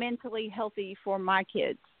mentally healthy for my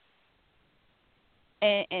kids.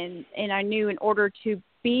 And I knew in order to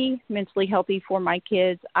be mentally healthy for my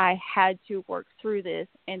kids, I had to work through this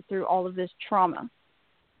and through all of this trauma.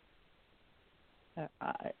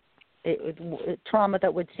 Trauma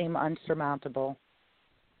that would seem unsurmountable.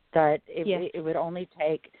 That it would only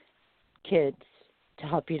take kids to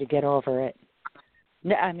help you to get over it.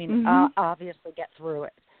 I mean, obviously get through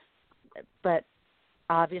it. But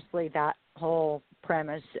obviously that whole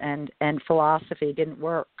premise and philosophy didn't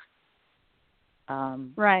work.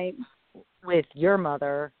 Right. With your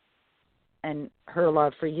mother and her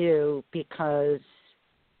love for you, because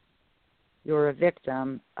you're a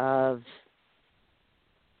victim of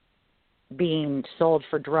being sold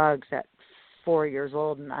for drugs at 4 years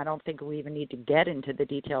old, and I don't think we even need to get into the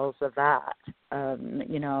details of that.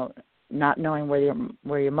 You know, not knowing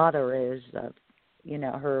where your mother is, you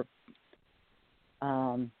know, her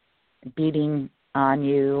beating on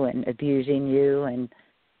you and abusing you, and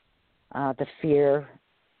the fear,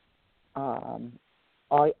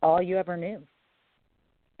 all you ever knew.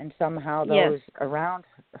 And somehow those around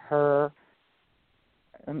her,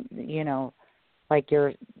 you know, like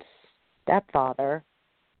your stepfather,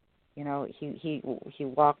 you know, he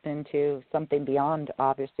walked into something beyond,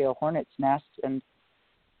 obviously, a hornet's nest. And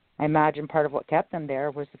I imagine part of what kept them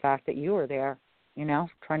there was the fact that you were there, you know,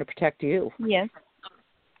 trying to protect you. Yes.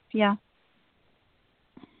 Yeah.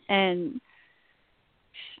 And,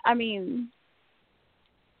 I mean,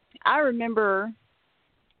 I remember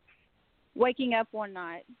waking up one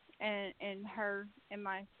night and her and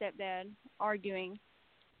my stepdad arguing.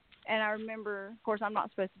 And I remember, of course, I'm not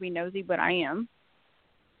supposed to be nosy, but I am.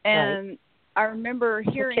 And right. I remember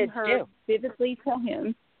hearing her vividly tell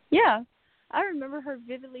him, I remember her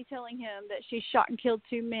vividly telling him that she shot and killed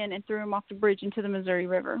 2 men and threw them off the bridge into the Missouri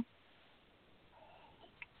River.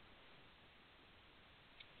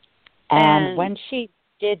 And when she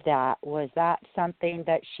did that, was that something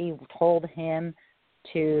that she told him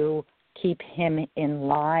to keep him in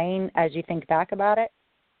line as you think back about it?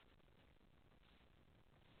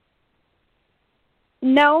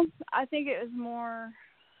 No, I think it was more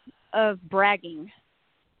of bragging.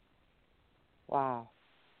 Wow.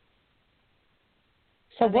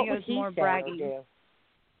 So what would he more say bragging. or do?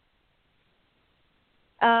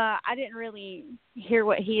 I didn't really hear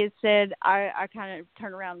what he had said. I kind of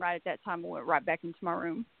turned around right at that time and went right back into my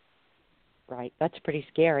room. Right. That's pretty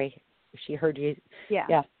scary. If she heard you. Yeah.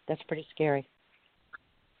 Yeah, that's pretty scary.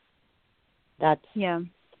 That's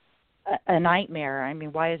a nightmare. I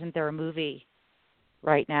mean, why isn't there a movie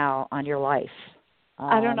right now on your life?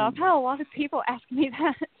 I don't know. I've had a lot of people ask me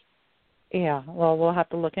that. Yeah, well, we'll have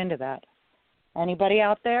to look into that. Anybody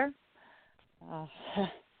out there?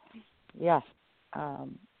 Yeah.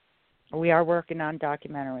 We are working on a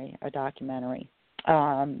documentary.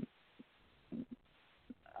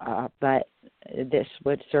 But this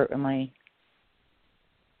would certainly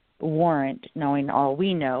warrant knowing all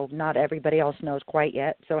we know. Not everybody else knows quite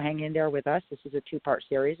yet, so hang in there with us. This is a 2-part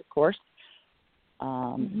series, of course.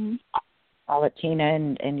 All that Tina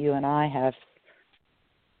and you and I have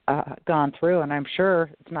gone through, and I'm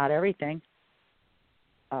sure it's not everything.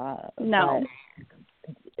 No.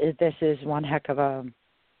 But this is one heck of a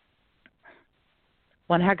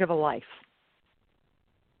life.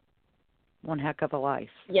 One heck of a life.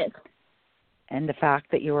 Yes. And the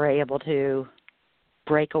fact that you were able to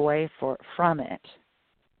break away from it.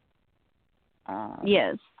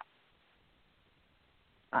 Yes.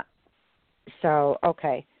 So,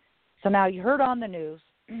 okay. So now you heard on the news,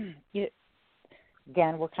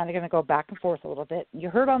 again, we're kind of going to go back and forth a little bit. You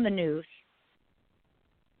heard on the news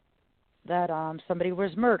that somebody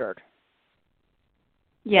was murdered.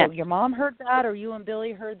 Yes. So your mom heard that, or you and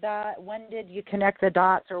Billy heard that? When did you connect the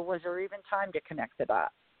dots, or was there even time to connect the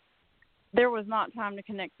dots? There was not time to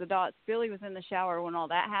connect the dots. Billy was in the shower when all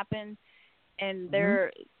that happened, and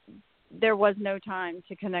there was no time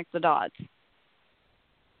to connect the dots.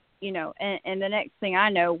 You know, and the next thing I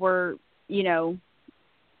know, we're, you know,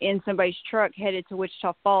 in somebody's truck headed to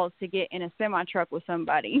Wichita Falls to get in a semi-truck with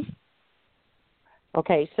somebody.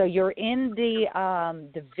 Okay, so you're in the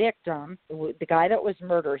victim, the guy that was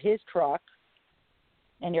murdered, his truck,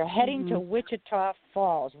 and you're heading to Wichita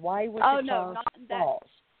Falls. Why Wichita Falls?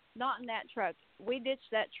 Not in that truck. We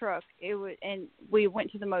ditched that truck. And we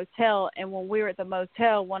went to the motel. And when we were at the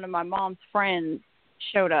motel, one of my mom's friends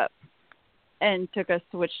showed up and took us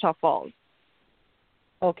to Wichita Falls.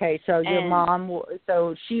 Okay, so your mom,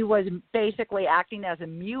 so she was basically acting as a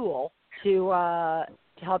mule to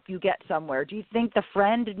help you get somewhere. Do you think the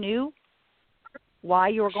friend knew why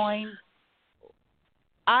you were going?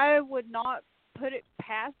 I would not put it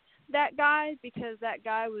past that guy, because that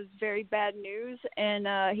guy was very bad news, and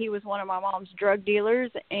he was one of my mom's drug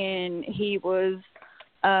dealers, and he was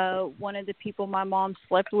one of the people my mom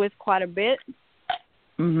slept with quite a bit.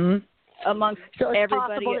 Amongst so it's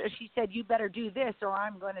everybody. Possible that she said, you better do this or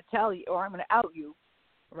I'm going to tell you, or I'm going to out you,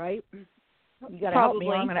 right? You got to help me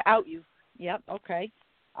or I'm going to out you. Yep, okay.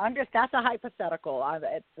 That's a hypothetical.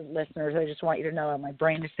 Listeners, I just want you to know my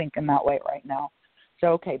brain is thinking that way right now. So,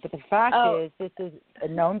 okay, but the fact is, this is a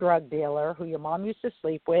known drug dealer who your mom used to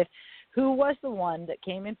sleep with, who was the one that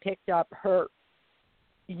came and picked up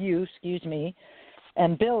you,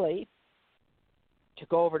 and Billy to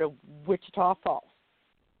go over to Wichita Falls.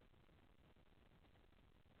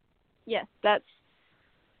 Yes, that's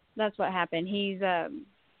what happened.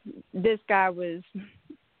 This guy was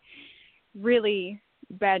really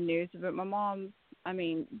bad news, but my mom,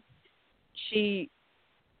 she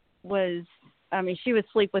would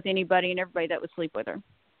sleep with anybody and everybody that would sleep with her.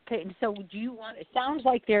 Okay, and so it sounds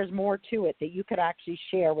like there's more to it that you could actually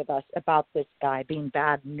share with us about this guy being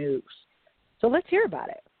bad news. So let's hear about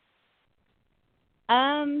it.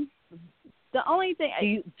 The only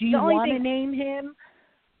thing... Do you want to name him?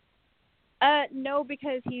 No,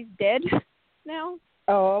 because he's dead now.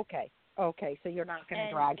 Oh, okay. Okay, so you're not going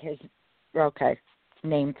to drag his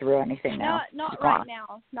name through anything now? Not right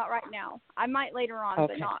now. Not right now. I might later on,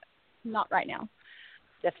 okay. But not right now.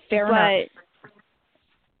 That's fair enough. But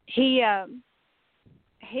he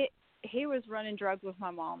was running drugs with my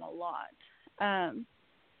mom a lot.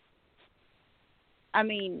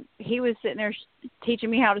 He was sitting there teaching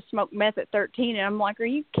me how to smoke meth at 13, and I'm like, are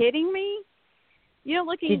you kidding me? You know,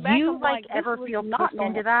 looking back, Did you I'm ever feel pushed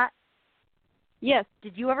into that? Yes.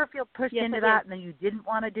 Did you ever feel pushed into that and then you didn't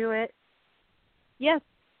want to do it? Yes.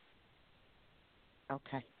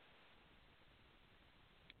 Okay.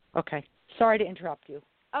 Sorry to interrupt you.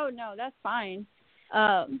 Oh no, that's fine.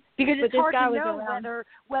 Because it's hard to know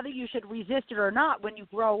whether you should resist it or not when you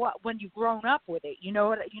grow up, when you've grown up with it. You know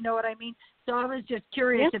what I mean? So I was just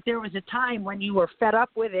curious if there was a time when you were fed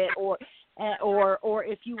up with it, or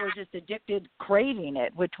if you were just addicted, craving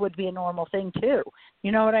it, which would be a normal thing too.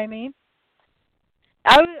 You know what I mean?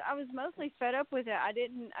 I was mostly fed up with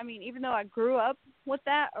it. Even though I grew up with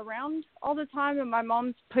that around all the time and my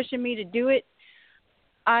mom's pushing me to do it,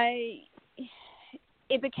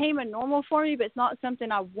 it became a normal for me, but it's not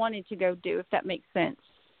something I wanted to go do, if that makes sense.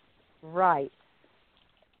 Right.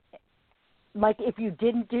 Like if you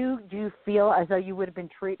didn't do you feel as though you would have been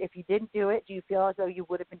treated, if you didn't do it, do you feel as though you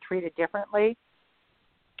would have been treated differently?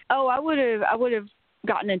 Oh, I would have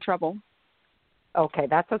gotten in trouble. Okay,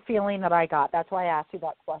 that's a feeling that I got. That's why I asked you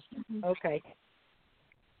that question. Mm-hmm. Okay.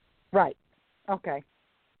 Right. Okay.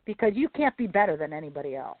 Because you can't be better than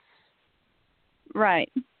anybody else.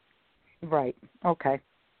 Right. Right. Okay.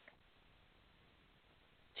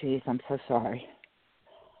 Jeez, I'm so sorry.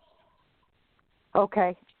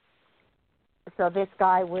 Okay. So this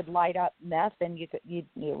guy would light up meth, and it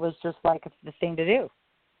was just like the thing to do.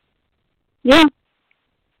 Yeah.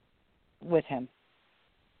 With him.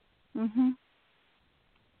 Mhm.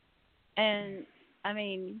 And I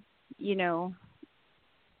mean,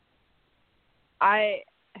 I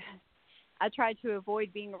tried to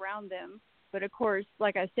avoid being around them, but of course,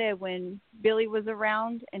 like I said, when Billy was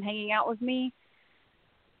around and hanging out with me,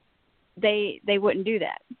 they wouldn't do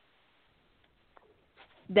that.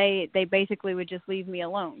 They basically would just leave me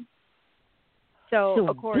alone. So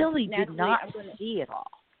of course, Billy did not see it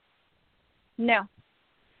all. No,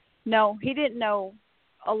 he didn't know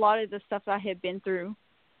a lot of the stuff I had been through.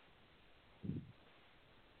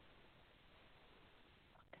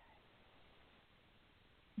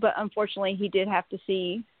 But unfortunately, he did have to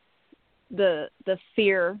see the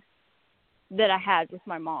fear that I had with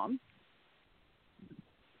my mom.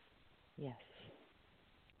 Yes.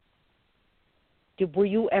 Were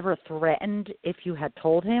you ever threatened if you had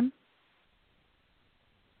told him?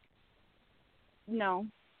 No.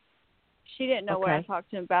 She didn't know what I talked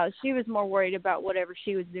to him about. She was more worried about whatever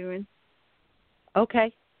she was doing.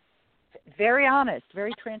 Okay. Very honest,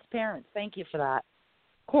 very transparent. Thank you for that.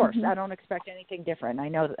 Of course, I don't expect anything different. I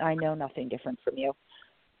know nothing different from you.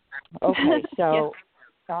 Okay, so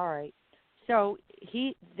all right. So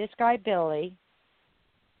this guy Billy,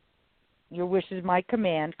 your wish is my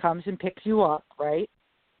command, comes and picks you up, right?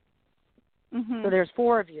 Mm-hmm. So there's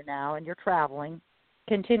 4 of you now, and you're traveling.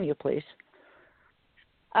 Continue, please.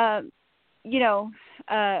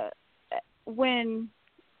 When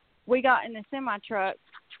we got in the semi-truck,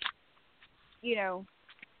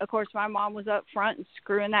 of course, my mom was up front and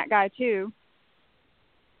screwing that guy too.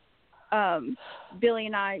 Billy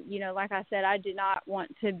and I, like I said, I did not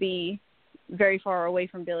want to be very far away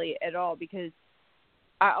from Billy at all because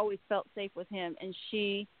I always felt safe with him, and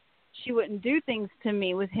she wouldn't do things to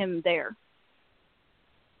me with him there.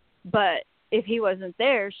 But if he wasn't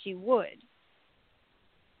there, she would.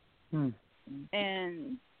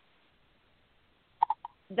 And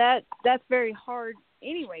that's very hard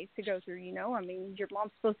anyways to go through, I mean, your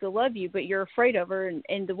mom's supposed to love you, but you're afraid of her,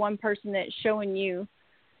 and the one person that's showing you,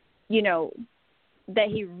 that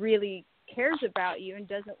he really cares about you and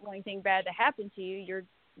doesn't want anything bad to happen to you,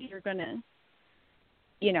 you're going to,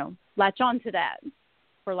 latch on to that,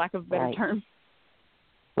 for lack of a better term.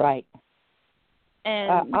 Right.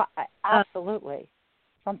 And absolutely.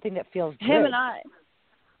 Something that feels good. Him and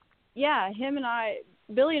I,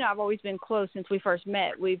 Billy and I have always been close since we first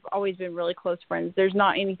met. We've always been really close friends. There's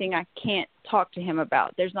not anything I can't talk to him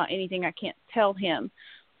about. There's not anything I can't tell him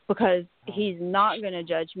because he's not going to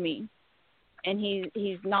judge me. And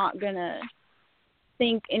he's not going to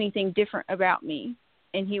think anything different about me.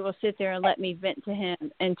 And he will sit there and let me vent to him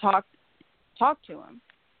and talk to him.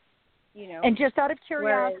 And just out of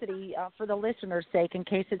curiosity, for the listeners' sake, in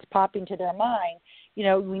case it's popping to their mind,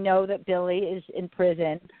 we know that Billy is in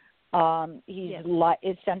prison. He's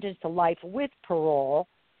is sentenced to life with parole.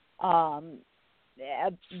 But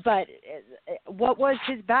what was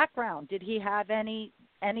his background? Did he have any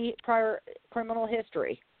prior criminal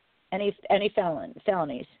history? Any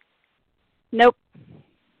felonies? Nope.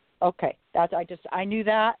 Okay, I knew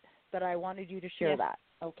that, but I wanted you to share that.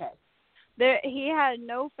 Okay. He had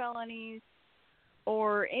no felonies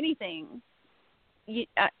or anything.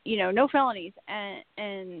 No felonies,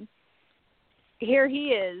 and here he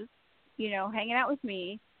is, hanging out with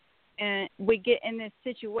me, and we get in this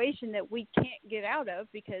situation that we can't get out of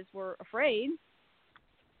because we're afraid.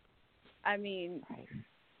 I mean,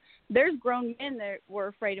 there's grown men that were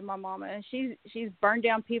afraid of my mama. She's burned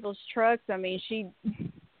down people's trucks. I mean, she's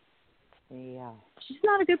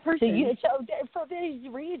not a good person. So for these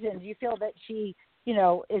reasons, you feel that she, is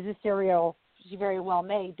a she very well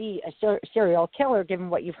may be a serial killer, given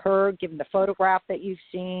what you've heard, given the photograph that you've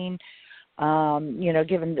seen,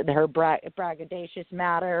 given her braggadocious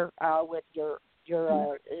matter with your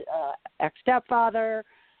ex-stepfather,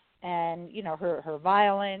 and, you know, her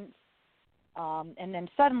violence. And then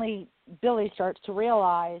suddenly Billy starts to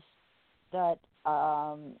realize that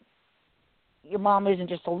your mom isn't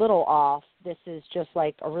just a little off. This is just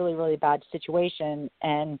like a really, really bad situation.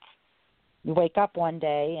 And you wake up one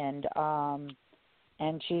day and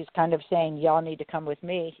she's kind of saying, y'all need to come with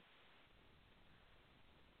me.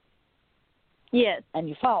 Yes. And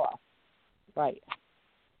you follow. Right.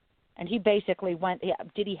 And he basically went,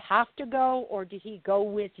 did he have to go, or did he go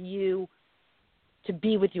with you to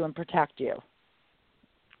be with you and protect you,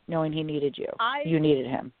 knowing he needed you? You needed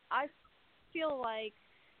him. I feel like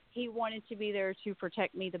he wanted to be there to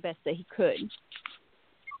protect me the best that he could.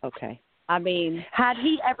 Okay. I mean, had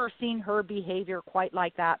he ever seen her behavior quite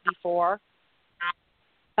like that before?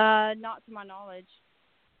 Not to my knowledge.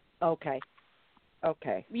 Okay.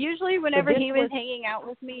 Usually whenever he was hanging out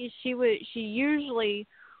with me, she usually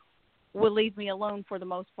would leave me alone for the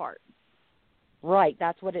most part. Right,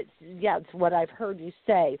 it's what I've heard you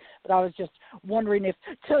say. But I was just wondering if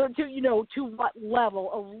to what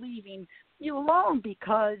level of leaving you alone,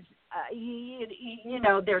 because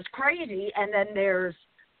there's crazy, and then there's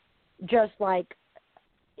just like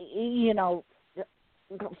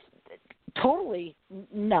totally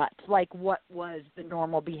nuts. Like, what was the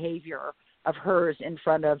normal behavior of hers in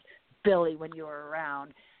front of Billy when you were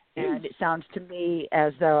around? And it sounds to me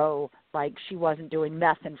as though, like, she wasn't doing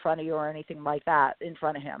meth in front of you or anything like that in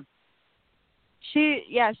front of him. She's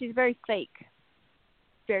very fake.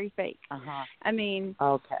 Very fake. Uh-huh. I mean,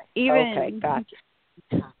 okay, gotcha.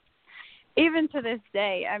 Even to this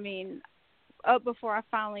day, I mean, up before I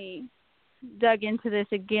finally dug into this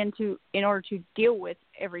again in order to deal with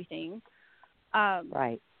everything.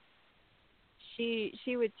 Right.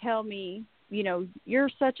 She would tell me, you're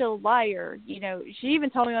such a liar. She even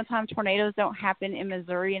told me one time tornadoes don't happen in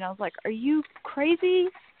Missouri, and I was like, are you crazy?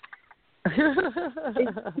 And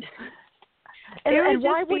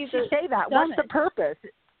why would she say that? What's the purpose?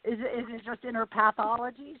 Is it just in her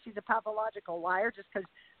pathology? She's a pathological liar just because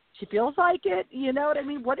she feels like it? You know what I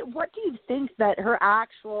mean? What do you think that her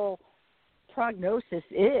actual prognosis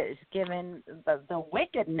is, given the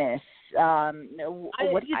wickedness? What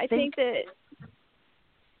do you think?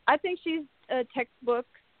 I think she's a textbook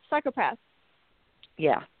psychopath.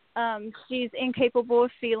 Yeah. She's incapable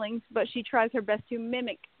of feelings, but she tries her best to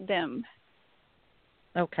mimic them.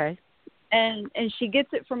 Okay. And she gets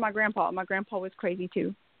it from my grandpa. My grandpa was crazy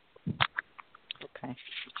too. Okay.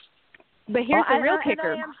 But here's the real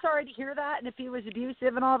kicker. And I am sorry to hear that, and if he was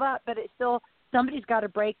abusive and all that, but it's still, somebody's got to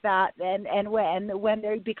break that, and when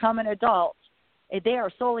they become an adult, they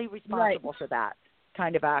are solely responsible for that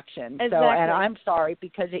kind of action. Exactly. So, and I'm sorry,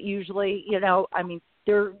 because it usually,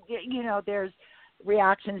 there's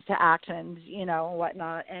reactions to actions,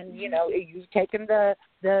 whatnot, and you've taken the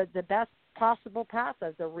best possible path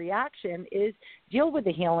of the reaction is deal with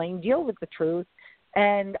the healing, deal with the truth,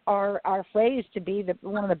 and are phrased to be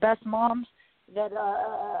one of the best moms that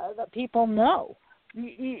people know.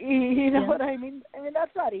 You know what I mean? I mean,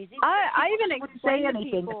 that's not easy. I even wouldn't say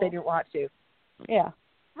anything if they didn't want to. Yeah.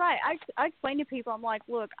 Right. I explain to people, I'm like,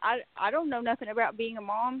 look, I don't know nothing about being a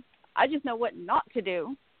mom. I just know what not to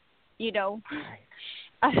do.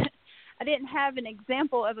 I didn't have an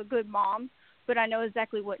example of a good mom, but I know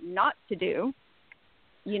exactly what not to do.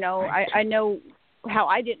 I know how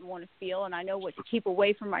I didn't want to feel, and I know what to keep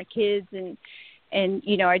away from my kids, and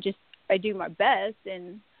I do my best,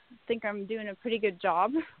 and think I'm doing a pretty good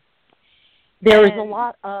job. There is a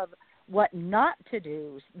lot of what not to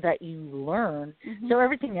do's that you learn. Mm-hmm. So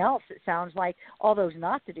everything else, it sounds like all those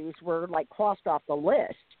not to do's were like crossed off the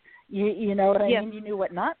list. You know what I mean? You knew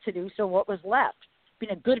what not to do, so what was left?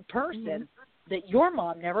 Being a good person that your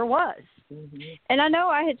mom never was. Mm-hmm. And I know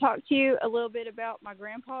I had talked to you a little bit about my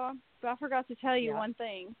grandpa, but I forgot to tell you one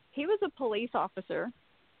thing. He was a police officer.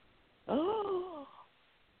 Oh.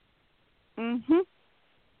 Mhm.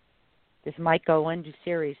 This might go into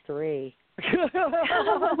Series 3.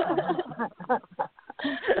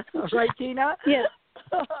 Right, Tina? Yes.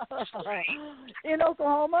 In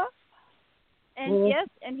Oklahoma? And yes,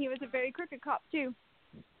 and he was a very crooked cop, too.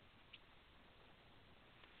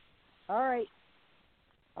 All right.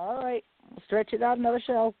 We'll stretch it out another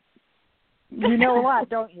show. You know a lot,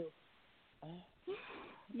 don't you?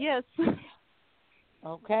 Yes.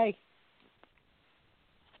 Okay.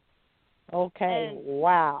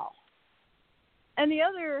 Wow. And the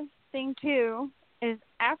other thing, too, is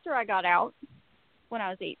after I got out, when I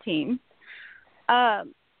was 18,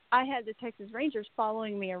 I had the Texas Rangers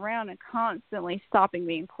following me around and constantly stopping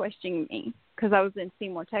me and questioning me because I was in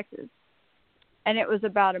Seymour, Texas. And it was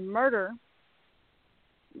about a murder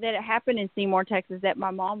that had happened in Seymour, Texas that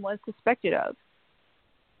my mom was suspected of.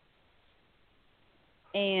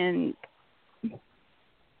 and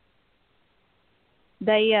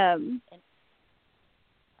they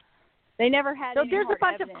never had So any there's a hard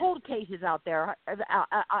bunch evidence. of cold cases out there,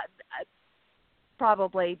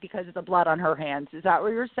 probably because of the blood on her hands. Is that what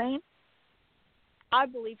you're saying? I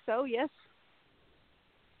believe so, yes.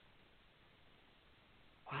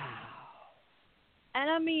 Wow. And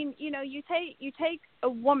I mean, you know, you take a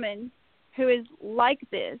woman who is like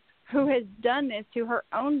this, who has done this to her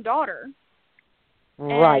own daughter.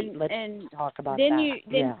 Right. And, Let's and talk about then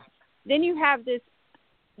that. Then you have this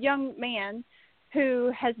young man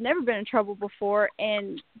who has never been in trouble before,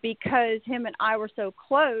 and because him and I were so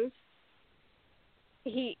close,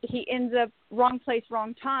 he ends up wrong place,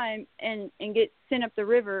 wrong time, and gets sent up the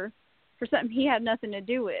river for something he had nothing to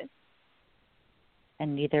do with.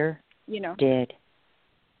 And neither You know. did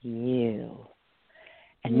you.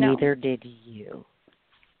 And No. neither did you.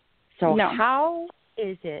 So No. how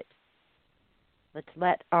is it, let's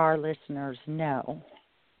let our listeners know.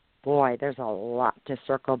 Boy, there's a lot to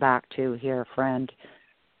circle back to here, friend.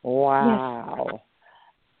 Wow.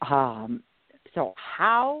 Yes. So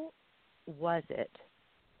how was it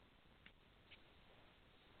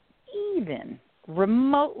even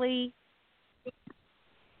remotely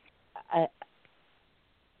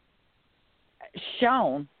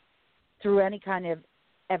shown through any kind of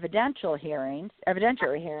evidentiary hearings,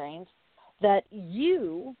 that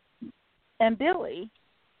you and Billy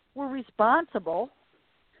were responsible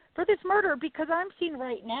for this murder? Because I'm seeing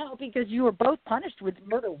right now, because you were both punished with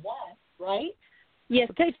murder one, right? Yes.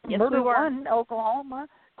 Okay, Yes, murder we were. one, Oklahoma,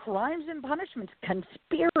 crimes and punishments,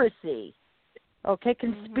 conspiracy. Okay,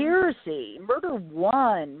 conspiracy. Mm-hmm.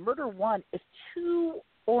 Murder one. If two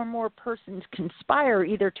or more persons conspire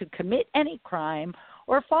either to commit any crime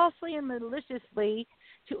or falsely and maliciously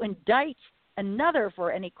to indict another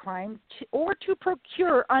for any crime, or to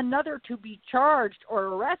procure another to be charged or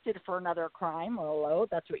arrested for another crime, although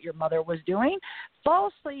that's what your mother was doing,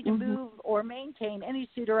 falsely to move or maintain any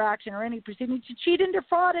suit or action or any proceeding to cheat and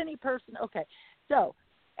defraud any person. Okay, so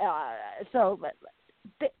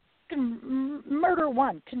murder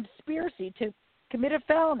one, conspiracy to commit a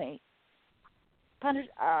felony.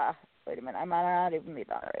 Wait a minute, I might not even be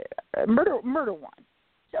about it. Murder one.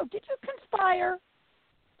 So did you conspire?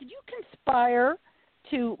 Did you conspire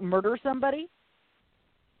to murder somebody?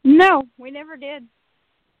 No, we never did.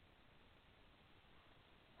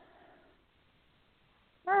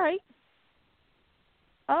 All right.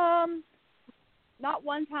 Not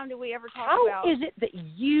one time did we ever talk about. How is it that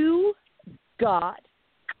you got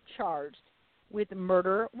charged with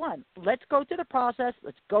murder one? Let's go through the process.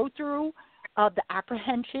 Let's go through the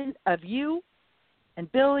apprehension of you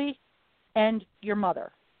and Billy and your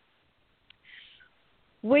mother.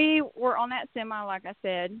 We were on that semi, like I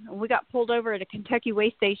said, and we got pulled over at a Kentucky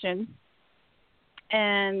way station,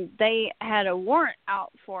 and they had a warrant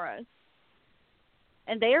out for us,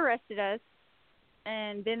 and they arrested us,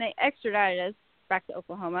 and then they extradited us back to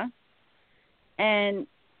Oklahoma. And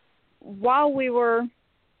while we were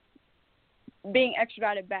being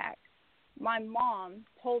extradited back, my mom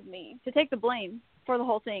told me to take the blame for the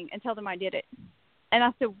whole thing and tell them I did it. And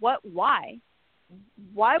I said, what? Why?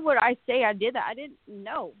 Why would I say I did that? I didn't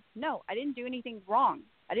know. No, I didn't do anything wrong.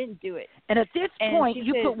 I didn't do it. And at this point,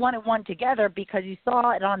 you put one and one together because you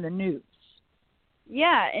saw it on the news.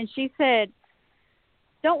 Yeah, and she said,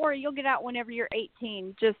 don't worry, you'll get out whenever you're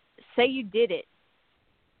 18. Just say you did it.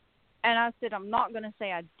 And I said, I'm not going to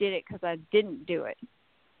say I did it because I didn't do it.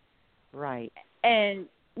 Right. And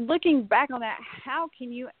looking back on that, how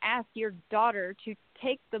can you ask your daughter to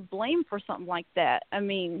take the blame for something like that? I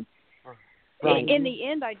mean, right. In the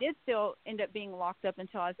end, I did still end up being locked up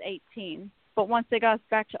until I was 18. But once they got us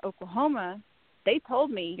back to Oklahoma, they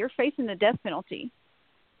told me, you're facing the death penalty.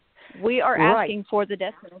 We are asking for the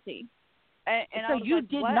death penalty. And so I you like,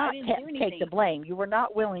 did what? not take the blame. You were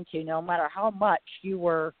not willing to, no matter how much you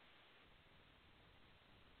were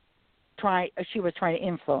she was trying to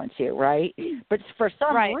influence you, right? But for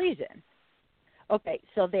some reason, okay,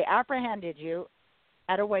 so they apprehended you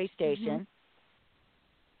at a way station. Mm-hmm.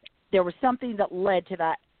 There was something that led to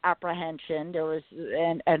that apprehension. There was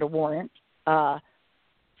and a warrant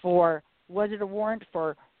for. Was it a warrant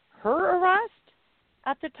for her arrest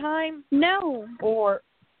at the time? No, or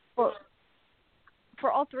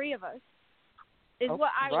for all three of us. Is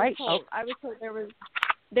what I was told. I was told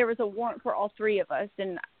there was a warrant for all three of us,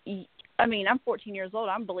 and I mean, I'm 14 years old.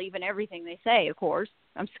 I'm believing everything they say. Of course,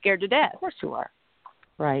 I'm scared to death. Of course you are.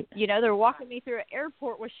 Right. You know, they're walking me through an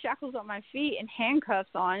airport with shackles on my feet and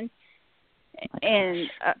handcuffs on. And,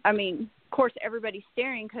 I mean, of course, everybody's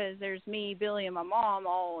staring because there's me, Billy, and my mom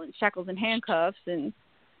all in shackles and handcuffs. And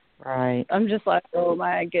Right. I'm just like, oh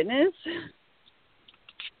my goodness.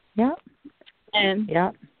 Yeah. And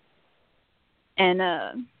yeah. And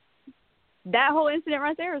that whole incident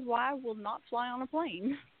right there is why I will not fly on a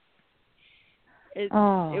plane. It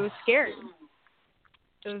was scary.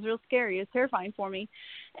 It was real scary. It was terrifying for me.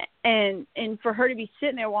 And for her to be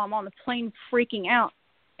sitting there while I'm on the plane freaking out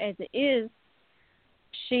as it is,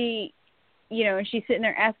 she, you know, and she's sitting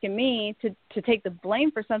there asking me to take the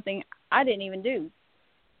blame for something I didn't even do.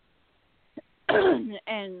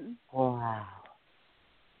 And wow.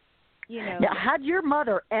 You know. Now, had your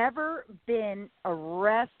mother ever been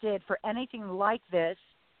arrested for anything like this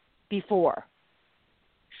before?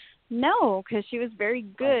 No, because she was very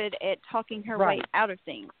good at talking her way out of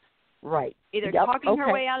things. Right. Either talking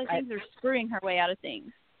her way out of things or screwing her way out of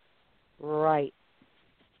things. Right.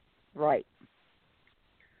 Right.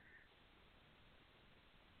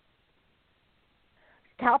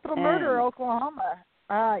 Capital murder, Oklahoma.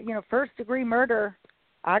 First degree murder,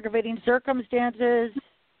 aggravating circumstances,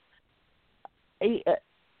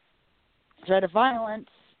 threat of violence,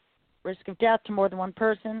 risk of death to more than one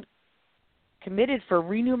person, committed for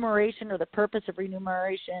remuneration or the purpose of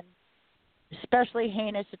remuneration, especially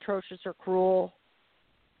heinous, atrocious, or cruel.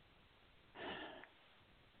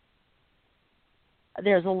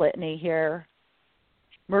 There's a litany here.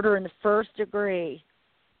 Murder in the first degree,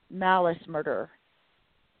 malice murder.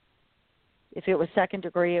 If it was second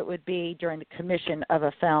degree, it would be during the commission of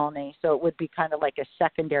a felony. So it would be kind of like a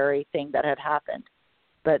secondary thing that had happened.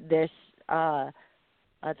 But this, the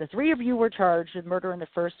three of you were charged with murder in the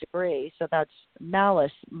first degree. So that's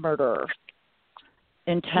malice murder,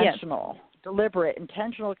 intentional, deliberate,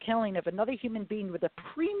 intentional killing of another human being with a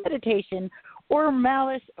premeditation or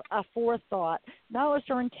malice aforethought. Malice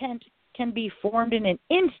or intent can be formed in an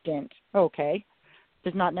instant. Okay.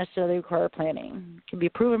 Does not necessarily require planning. It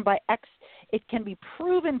can be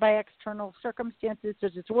proven by external circumstances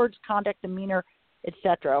such as words, conduct, demeanor,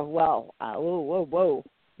 etc. Well, whoa.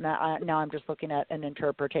 Now I'm just looking at an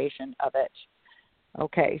interpretation of it.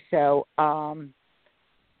 Okay, so the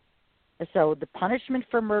punishment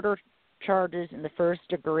for murder charges in the first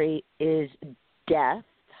degree is death,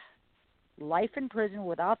 life in prison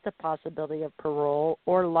without the possibility of parole,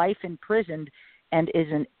 or life imprisoned, and is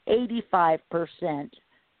an 85%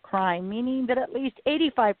 crime, meaning that at least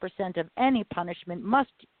 85% of any punishment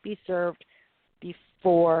must be served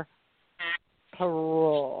before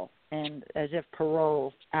parole. And as if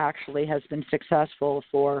parole actually has been successful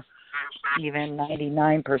for even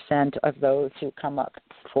 99% of those who come up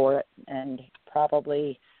for it, and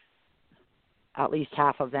probably at least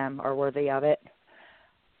half of them are worthy of it.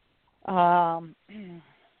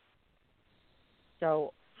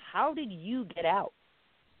 So how did you get out?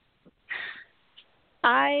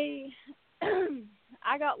 I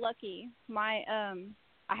got lucky. I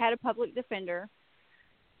had a public defender,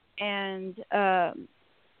 and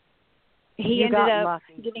he ended up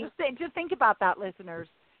getting. Just think about that, listeners.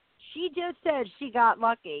 She just said she got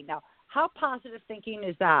lucky. Now, how positive thinking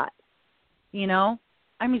is that? You know,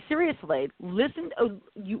 I mean, seriously, listen to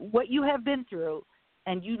what you have been through,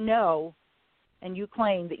 and and you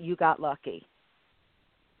claim that you got lucky.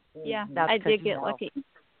 Yeah, I did get lucky.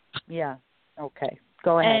 Yeah. Okay.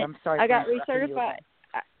 Go ahead. And I'm sorry. I got recertified.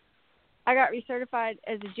 I got recertified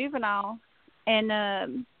as a juvenile, and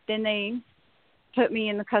then they put me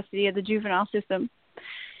in the custody of the juvenile system.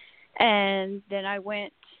 And then I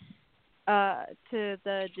went to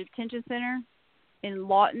the detention center in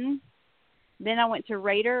Lawton. Then I went to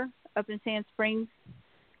Raider up in Sand Springs.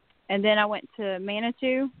 And then I went to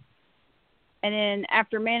Manitou. And then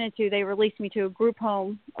after Manitou, they released me to a group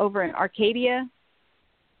home over in Arcadia,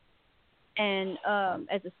 and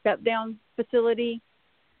as a step-down facility.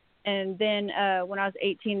 And then when I was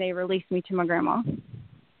 18, they released me to my grandma.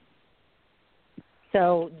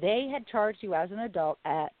 So they had charged you as an adult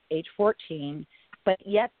at age 14, but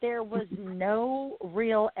yet there was no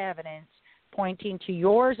real evidence pointing to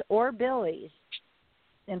yours or Billy's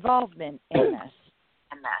involvement in this.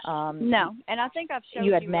 No, and I think I've showed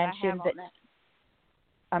you had you mentioned what I have on that.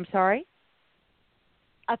 I'm sorry?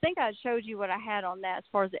 I think I showed you what I had on that as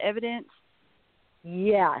far as the evidence.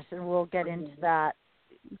 Yes, and we'll get into that.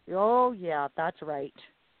 Oh, yeah, that's right.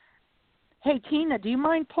 Hey, Tina, do you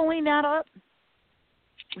mind pulling that up?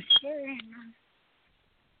 Sure.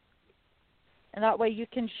 And that way you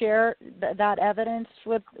can share that evidence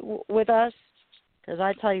with us. Because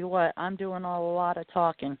I tell you what, I'm doing a lot of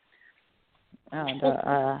talking. And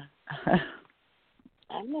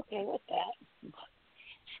I'm okay with that.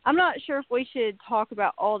 I'm not sure if we should talk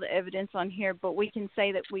about all the evidence on here, but we can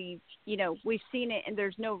say that we've seen it, and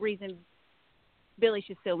there's no reason Billy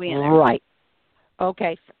should still be in there. Right.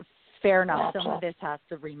 Okay, fair enough. Gotcha. Some of this has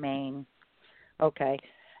to remain. Okay.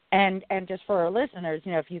 And just for our listeners,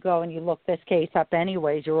 if you go and you look this case up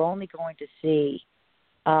anyways, you're only going to see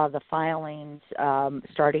the filings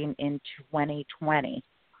starting in 2020,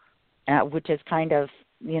 which is kind of,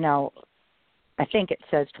 I think it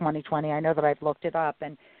says 2020. I know that I've looked it up,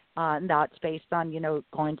 and that's based on,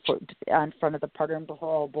 going in front of the Pardon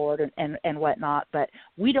Parole Board and whatnot. But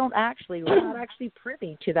we're not actually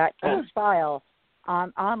privy to that case file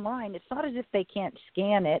online. It's not as if they can't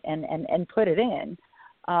scan it and put it in.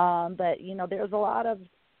 But, there's a lot of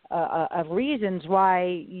reasons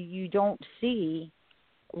why you don't see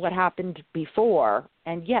what happened before.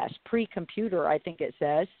 And, yes, pre-computer, I think it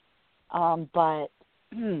says. But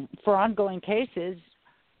for ongoing cases,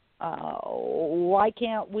 why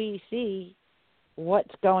can't we see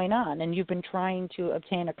what's going on? And you've been trying to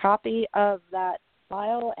obtain a copy of that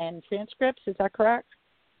file and transcripts. Is that correct?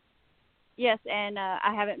 Yes, and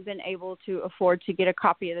I haven't been able to afford to get a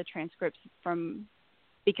copy of the transcripts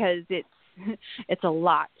because it's a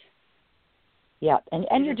lot. Yeah,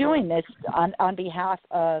 and you're doing this on behalf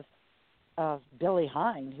of Billy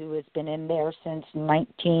Hine, who has been in there since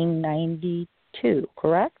 1992,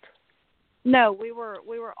 correct? No, we were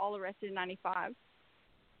all arrested in 95.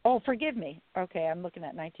 Oh, forgive me. Okay, I'm looking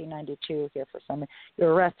at 1992 here for some. You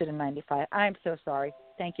were arrested in 95. I'm so sorry.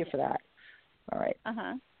 Thank you for that. All right.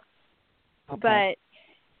 Uh-huh. Okay. But,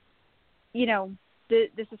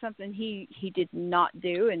 this is something he did not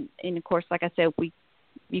do. And of course, like I said,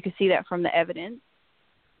 you can see that from the evidence.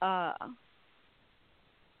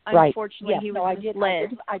 Unfortunately, right. He was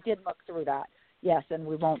misled. I did look through that. Yes, and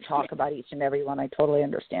we won't talk about each and every one. I totally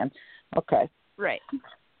understand. Okay. Right.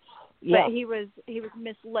 Yeah. But he was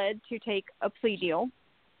misled to take a plea deal.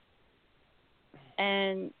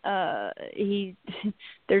 And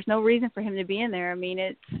there's no reason for him to be in there. I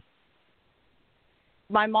mean,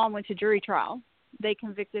 my mom went to jury trial. They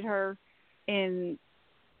convicted her in,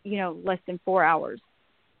 less than 4 hours.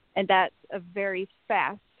 And that's a very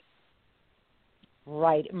fast.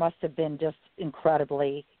 Right. It must have been just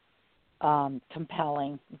incredibly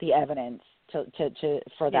compelling, the evidence for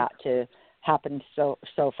that to happen so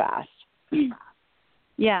fast.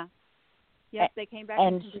 Yeah. Yes, they came back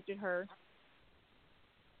and convicted her.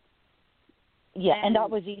 Yeah, and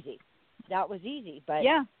that was easy. But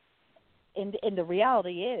yeah. And the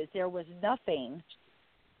reality is there was nothing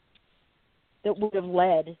that would have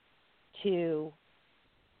led to,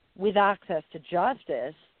 with access to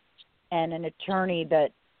justice and an attorney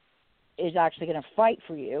that is actually going to fight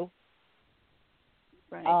for you.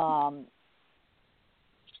 Right.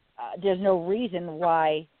 There's no reason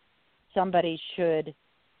why somebody should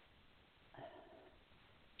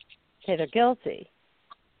say they're guilty.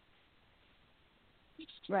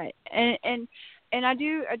 Right. And I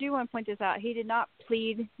do want to point this out. He did not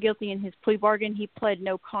plead guilty in his plea bargain. He pled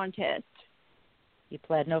no contest. He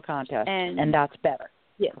pled no contest, and that's better.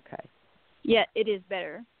 Yeah. Okay. Yeah, it is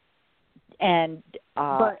better. And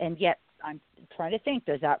yet I'm trying to think,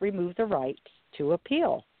 does that remove the right to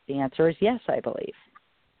appeal? The answer is yes, I believe.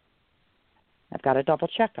 I've got to double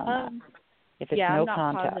check on that. If it's no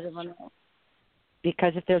contest. Positive on that.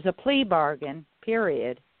 Because if there's a plea bargain,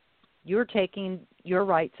 period, you're taking your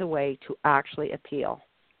rights away to actually appeal.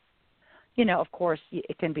 Of course,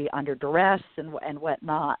 it can be under duress and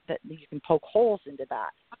whatnot, that you can poke holes into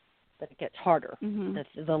that, but it gets harder. Mm-hmm.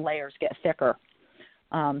 The layers get thicker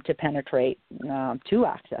to penetrate, to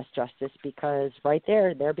access justice, because right there,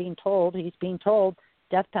 he's being told,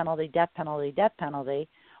 death penalty, death penalty, death penalty.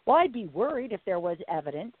 Well, I'd be worried if there was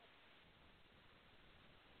evidence.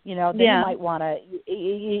 Then you might want to,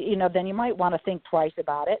 then you might want to think twice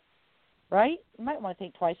about it. Right? You might want to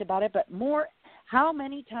think twice about it, but how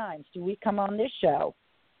many times do we come on this show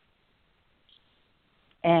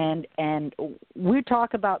and we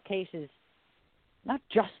talk about cases not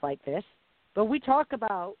just like this, but we talk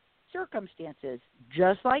about circumstances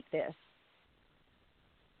just like this,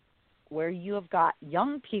 where you have got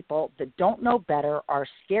young people that don't know better, are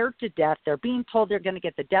scared to death, they're being told they're going to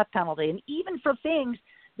get the death penalty, and even for things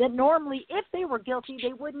that normally, if they were guilty,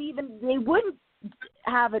 they wouldn't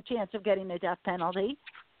have a chance of getting the death penalty.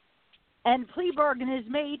 And plea bargain is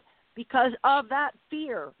made because of that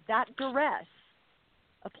fear, that duress.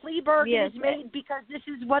 A plea bargain is made because this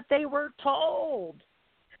is what they were told.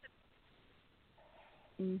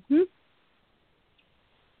 Mm-hmm.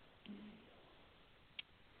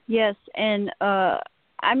 Yes, and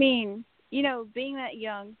being that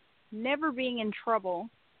young, never being in trouble,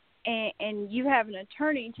 and you have an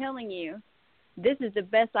attorney telling you, this is the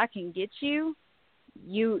best I can get you,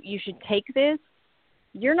 you should take this.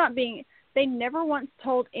 They never once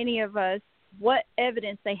told any of us what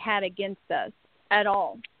evidence they had against us at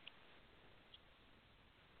all.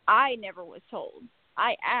 I never was told.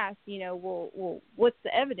 I asked, well, what's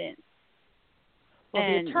the evidence? Well,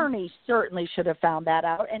 the attorney certainly should have found that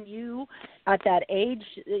out. And you, at that age,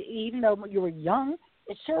 even though you were young,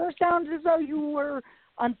 it sure sounds as though you were,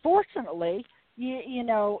 unfortunately,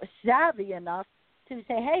 savvy enough to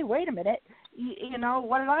say, hey, wait a minute,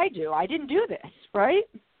 what did I do? I didn't do this, right?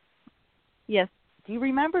 Yes. Do you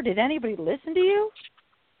remember? Did anybody listen to you?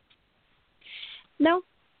 No.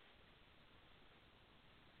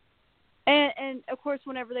 And of course,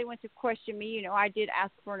 whenever they went to question me, I did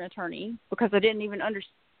ask for an attorney because I didn't even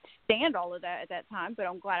understand all of that at that time, but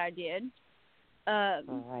I'm glad I did. All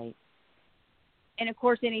right. And, of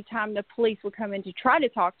course, anytime the police would come in to try to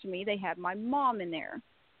talk to me, they had my mom in there.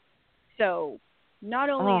 So not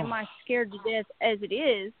only am I scared to death as it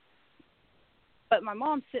is, but my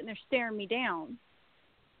mom's sitting there staring me down.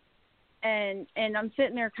 And I'm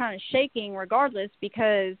sitting there kind of shaking regardless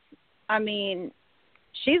because,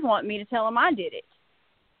 she's wanting me to tell him I did it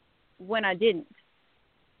when I didn't.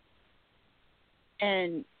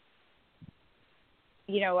 And,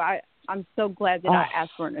 I'm so glad that I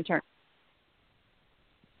asked for an attorney.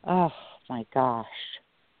 Oh, my gosh.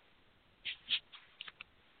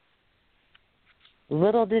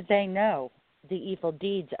 Little did they know the evil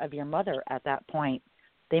deeds of your mother at that point.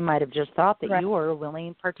 They might have just thought that you were a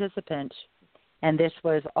willing participant and this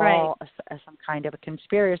was all some kind of a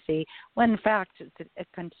conspiracy, when in fact it's a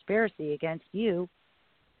conspiracy against you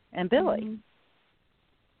and Billy. Mm-hmm.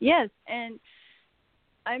 Yes, and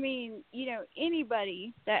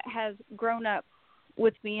anybody that has grown up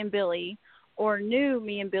with me and Billy or knew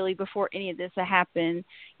me and Billy before any of this had happened,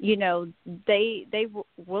 they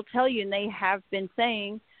will tell you, and they have been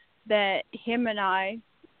saying that him and I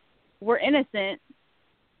were innocent,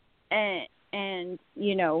 and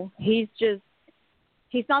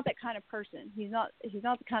he's not that kind of person. He's not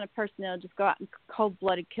the kind of person that'll just go out and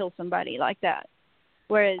cold-blooded kill somebody like that.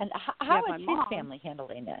 Whereas, and how is his family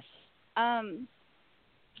handling this?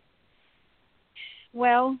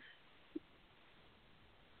 Well,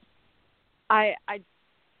 I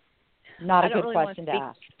not a good really question to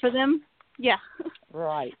ask for them. Yeah,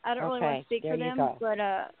 right. I don't really want to speak there for them, go. but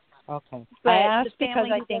okay. But I asked because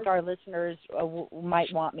I think our listeners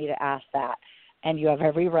might want me to ask that, and you have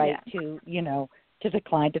every right to to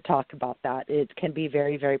decline to talk about that. It can be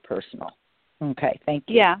very, very personal. Okay, thank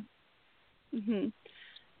you. Yeah. Mhm.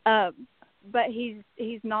 But he's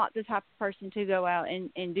not the type of person to go out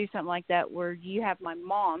and do something like that, where you have my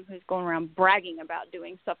mom who's going around bragging about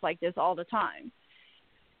doing stuff like this all the time.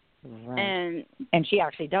 Right. And she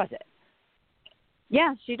actually does it.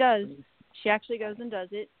 Yeah, she does. She actually goes and does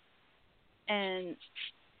it. And,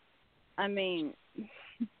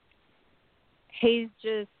 he's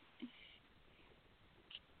just...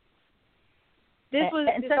 This was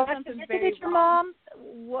something very your mom?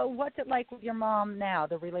 What's it like with your mom now,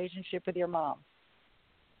 the relationship with your mom?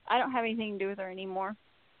 I don't have anything to do with her anymore.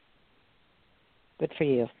 Good for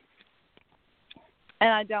you. And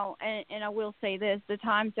I don't. And I will say this. The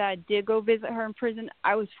times that I did go visit her in prison,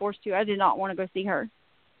 I was forced to. I did not want to go see her.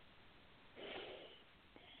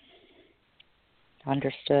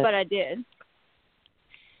 Understood. But I did.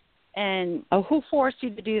 And who forced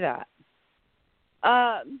you to do that?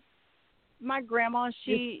 My grandma,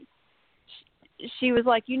 she was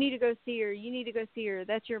like, you need to go see her. You need to go see her.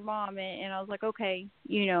 That's your mom. And I was like, okay,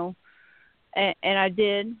 and I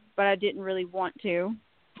did, but I didn't really want to,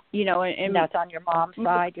 And that's on your mom's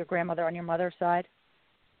side, your grandmother on your mother's side?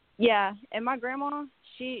 Yeah, and my grandma,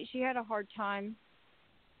 she had a hard time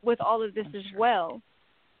with all of this as well.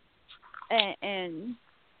 And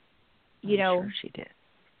sure she did.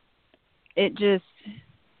 It just...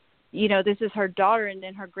 this is her daughter, and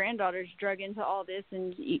then her granddaughter's drug into all this,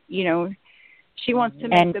 and, she wants to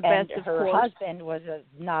make the best of her husband was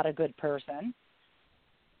not a good person.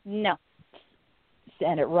 No.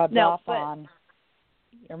 And it rubbed off on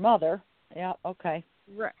your mother. Yeah, okay.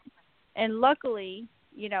 Right. And luckily,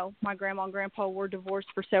 my grandma and grandpa were divorced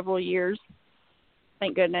for several years.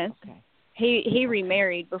 Thank goodness. Okay. He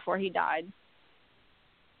remarried before he died.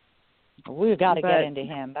 We've got to get into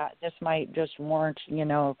him. This might just warrant,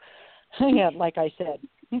 like I said,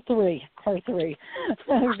 part three,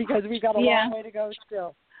 because we've got a long way to go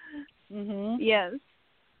still. Mm-hmm. Yes.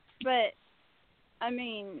 But,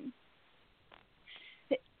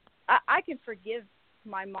 I can forgive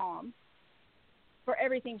my mom for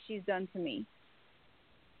everything she's done to me.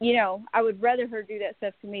 I would rather her do that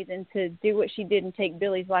stuff to me than to do what she did and take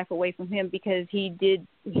Billy's life away from him, because he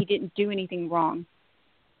didn't do anything wrong.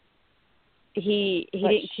 He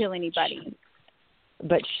didn't kill anybody.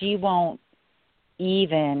 But she won't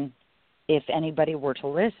even if anybody were to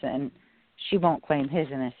listen, she won't claim his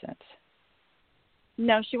innocence.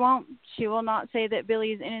 No, she won't. She will not say that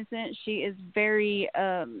Billy is innocent. She is very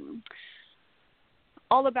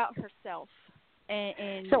all about herself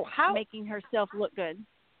and making herself look good.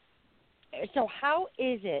 So how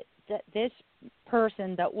is it that this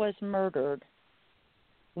person that was murdered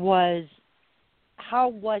how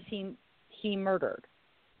was he murdered?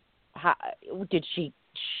 How, did she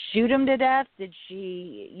shoot him to death? Did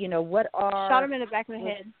she, shot him in the back of the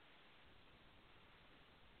head.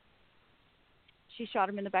 She shot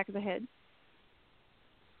him in the back of the head.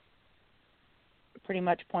 Pretty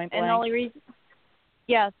much point blank. And the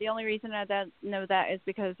only reason I know that is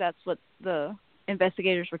because that's what the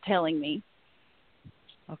investigators were telling me.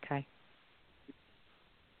 Okay.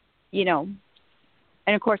 And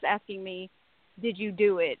of course asking me, did you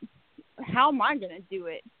do it? How am I going to do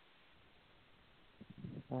it?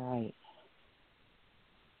 Right.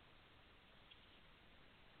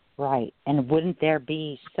 Right. And wouldn't there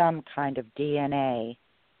be some kind of DNA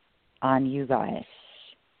on you guys?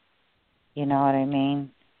 You know what I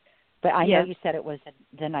mean? But I know you said it was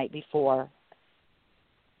the night before.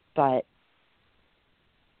 But,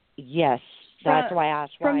 yes, that's why I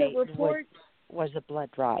asked why was the blood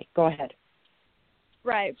dry. Go ahead.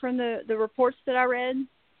 Right. From the reports that I read,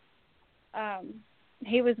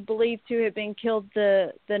 he was believed to have been killed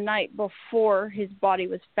the night before his body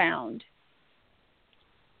was found.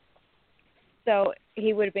 So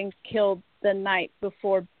he would have been killed the night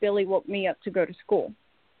before Billy woke me up to go to school.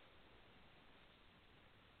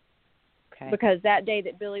 Okay. Because that day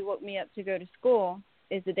that Billy woke me up to go to school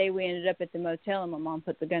is the day we ended up at the motel and my mom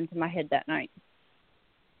put the gun to my head that night.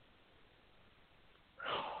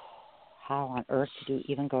 How on earth did you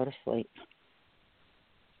even go to sleep?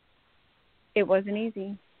 It wasn't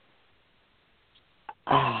easy.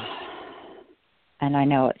 And I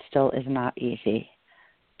know it still is not easy,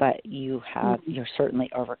 but you're certainly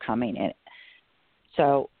overcoming it.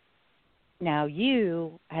 So now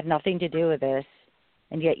you had nothing to do with this,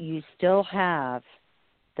 and yet you still have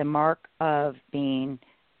the mark of being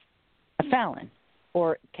a felon,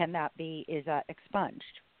 or is that expunged?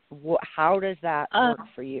 How does that work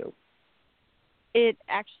for you? It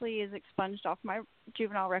actually is expunged off my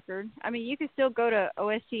juvenile record. I mean, you can still go to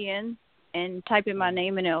OSTN and type in my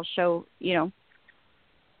name, and it'll show,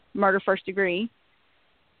 murder first degree.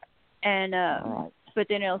 And but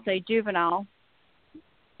then it'll say juvenile.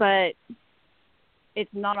 But it's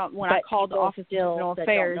not on. When I called the Office of Juvenile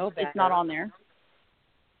Affairs, it's not on there.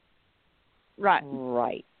 Right.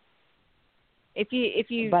 Right. If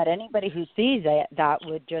you. But anybody who sees it, that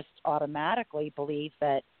would just automatically believe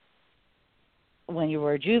that when you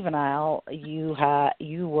were a juvenile, you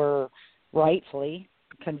were rightfully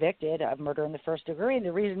convicted of murder in the first degree, and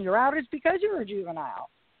the reason you're out is because you were a juvenile.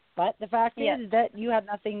 But the fact is that you had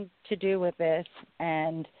nothing to do with this,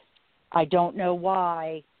 and I don't know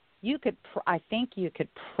why. I think you could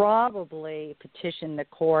probably petition the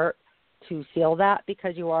court to seal that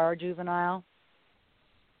because you are a juvenile.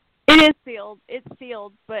 It is sealed. It's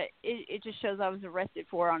sealed, but it just shows I was arrested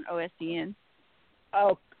for it on OSDN.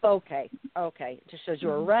 Oh, okay. It just shows you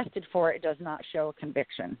were arrested for it. It does not show a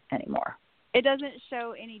conviction anymore. It doesn't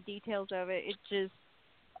show any details of it. It just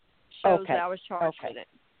shows that I was charged with it.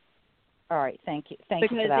 All right. Thank you. Thank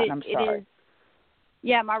you for that. I'm sorry.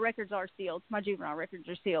 My records are sealed. My juvenile records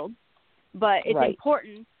are sealed. But it's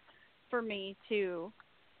important for me to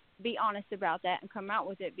be honest about that and come out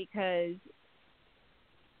with it because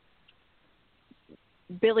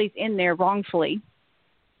Billy's in there wrongfully.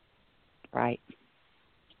 Right.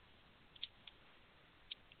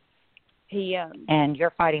 And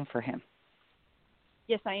you're fighting for him.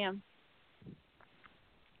 Yes, I am.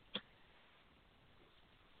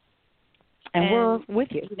 And we're with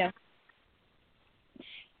you.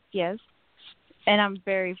 Yes. And I'm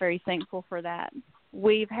very, very thankful for that.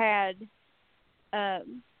 We've had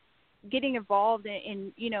getting involved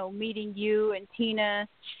in meeting you and Tina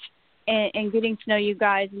and getting to know you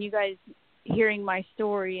guys and you guys hearing my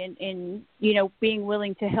story and being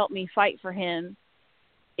willing to help me fight for him.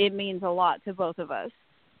 It means a lot to both of us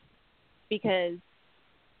because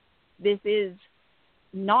this is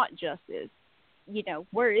not justice.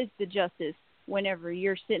 Where is the justice whenever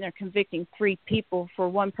you're sitting there convicting 3 people for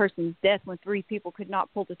one person's death when 3 people could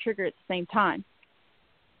not pull the trigger at the same time?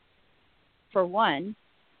 For one.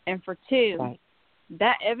 And for 2,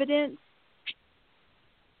 that evidence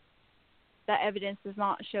does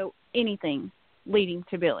not show anything leading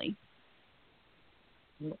to Billy.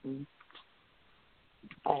 Mm-mm.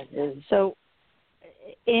 So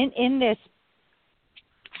in this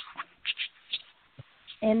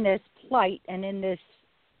plight and in this,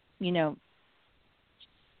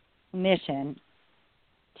 mission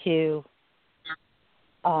to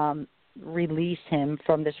release him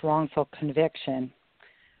from this wrongful conviction,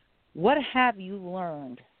 what have you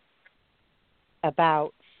learned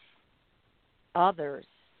about others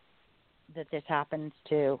that this happens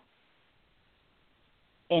to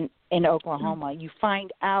in Oklahoma? You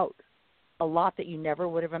find out a lot that you never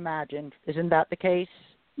would have imagined. Isn't that the case?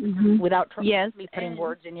 Mm-hmm. Without yes. me putting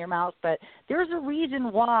words in your mouth, but there's a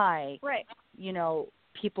reason why, right.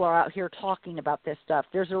 People are out here talking about this stuff.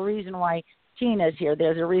 There's a reason why Tina's here.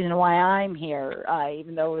 There's a reason why I'm here,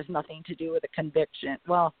 even though it was nothing to do with a conviction.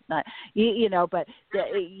 Well, not, but,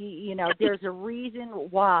 there's a reason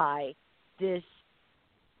why this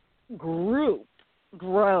group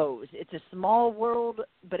grows. It's a small world,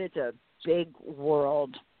 but it's a big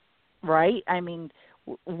world, right? I mean,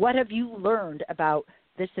 what have you learned about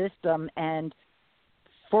the system and,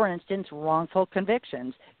 for instance, wrongful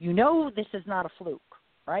convictions? This is not a fluke,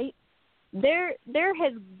 right? There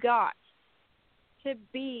has got to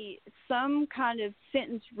be some kind of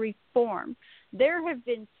sentence reform. There have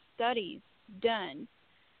been studies done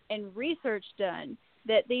and research done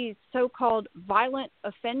that these so-called violent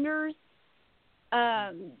offenders,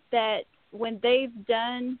 that when they've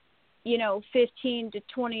done, 15 to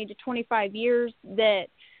 20 to 25 years, that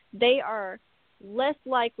they are less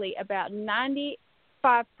likely, about 95%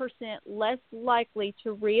 less likely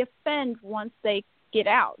to reoffend once they get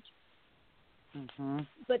out. Mm-hmm.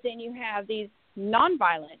 But then you have these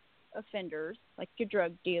nonviolent offenders, like your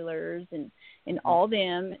drug dealers and all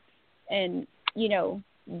them, and,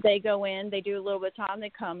 they go in, they do a little bit of time, they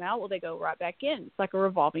come out, well, they go right back in. It's like a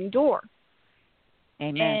revolving door.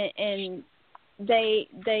 Amen. And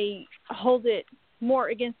they hold it more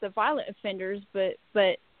against the violent offenders, but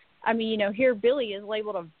I mean, here Billy is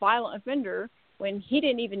labeled a violent offender when he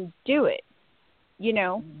didn't even do it,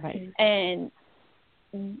 Right. And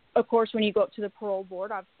of course, when you go up to the parole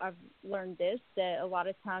board, I've learned this, that a lot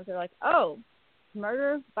of times they're like, oh,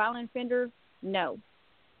 murder, violent offender, no.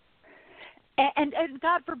 And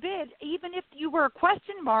God forbid, even if you were a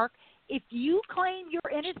question mark, if you claim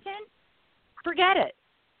you're innocent, forget it.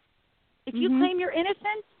 If you claim you're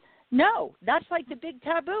innocent, no, that's like the big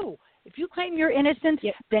taboo. If you claim you're innocent,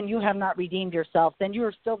 then you have not redeemed yourself. Then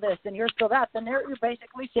you're still this, then you're still that. Then you're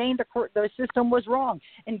basically saying the system was wrong.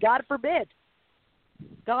 And God forbid,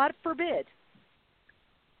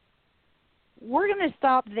 we're going to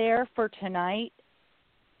stop there for tonight.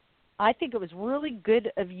 I think it was really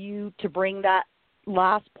good of you to bring that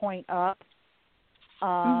last point up,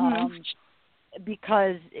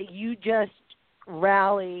 because you just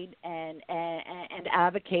rallied and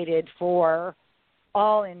advocated for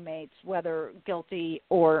all inmates, whether guilty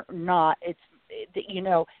or not.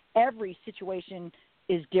 Every situation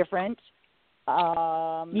is different.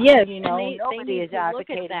 Yes, nobody is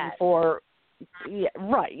advocating for. Yeah,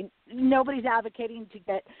 right. Nobody's advocating to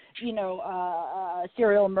get,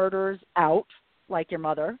 serial murderers out, like your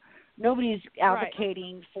mother. Nobody's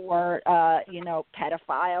advocating for,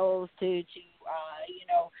 pedophiles to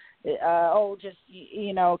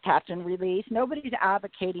catch and release. Nobody's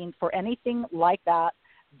advocating for anything like that,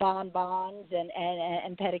 bonbons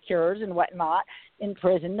and pedicures and whatnot in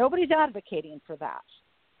prison. Nobody's advocating for that.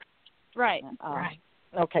 Right. Right.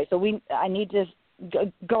 Okay, so I need to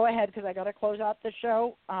go ahead because I got to close out the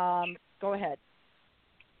show. Go ahead.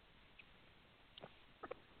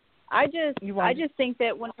 I just think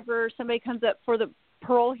that whenever somebody comes up for the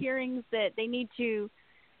parole hearings, that they need to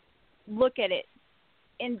look at it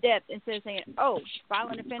in depth instead of saying, "Oh,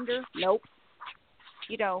 violent offender, nope."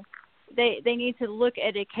 They need to look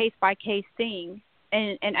at a case by case thing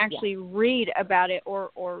and actually read about it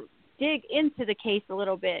or dig into the case a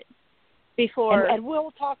little bit. And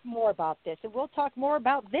we'll talk more about this. And we'll talk more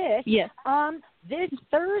about this on this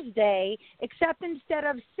Thursday, except instead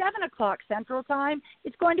of 7 o'clock Central Time,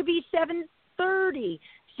 it's going to be 7:30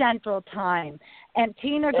 Central Time. And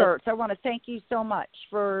Tina GOERTZ, I want to thank you so much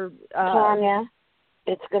for... Tanya,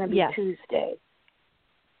 it's going to be Tuesday.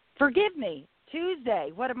 Forgive me.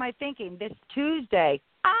 Tuesday. What am I thinking? This Tuesday.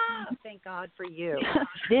 Thank God for you.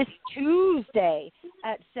 This Tuesday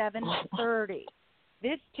at 7:30.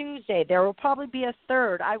 This Tuesday, there will probably be a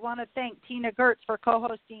third. I want to thank Tina GOERTZ for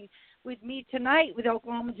co-hosting with me tonight with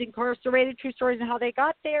Oklahomans Incarcerated, True Stories and How They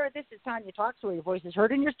Got There. This is Tanya Talks, where your voice is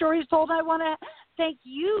heard and your story is told. I want to thank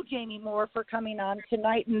you, Jamie Moore, for coming on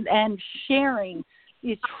tonight and sharing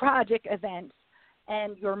these tragic events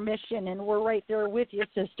and your mission. And we're right there with you,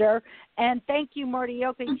 sister. And thank you, Marti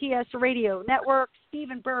Oakley, TS Radio Network,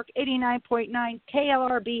 Stephen Burke, 89.9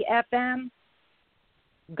 KLRB FM.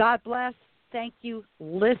 God bless. thank you,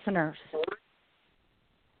 listeners.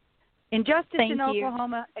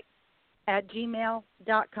 InjusticeInOklahoma at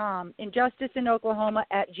gmail.com. InjusticeInOklahoma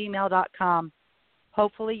at gmail.com.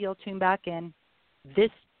 Hopefully you'll tune back in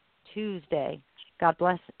this Tuesday. God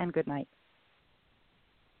bless and good night.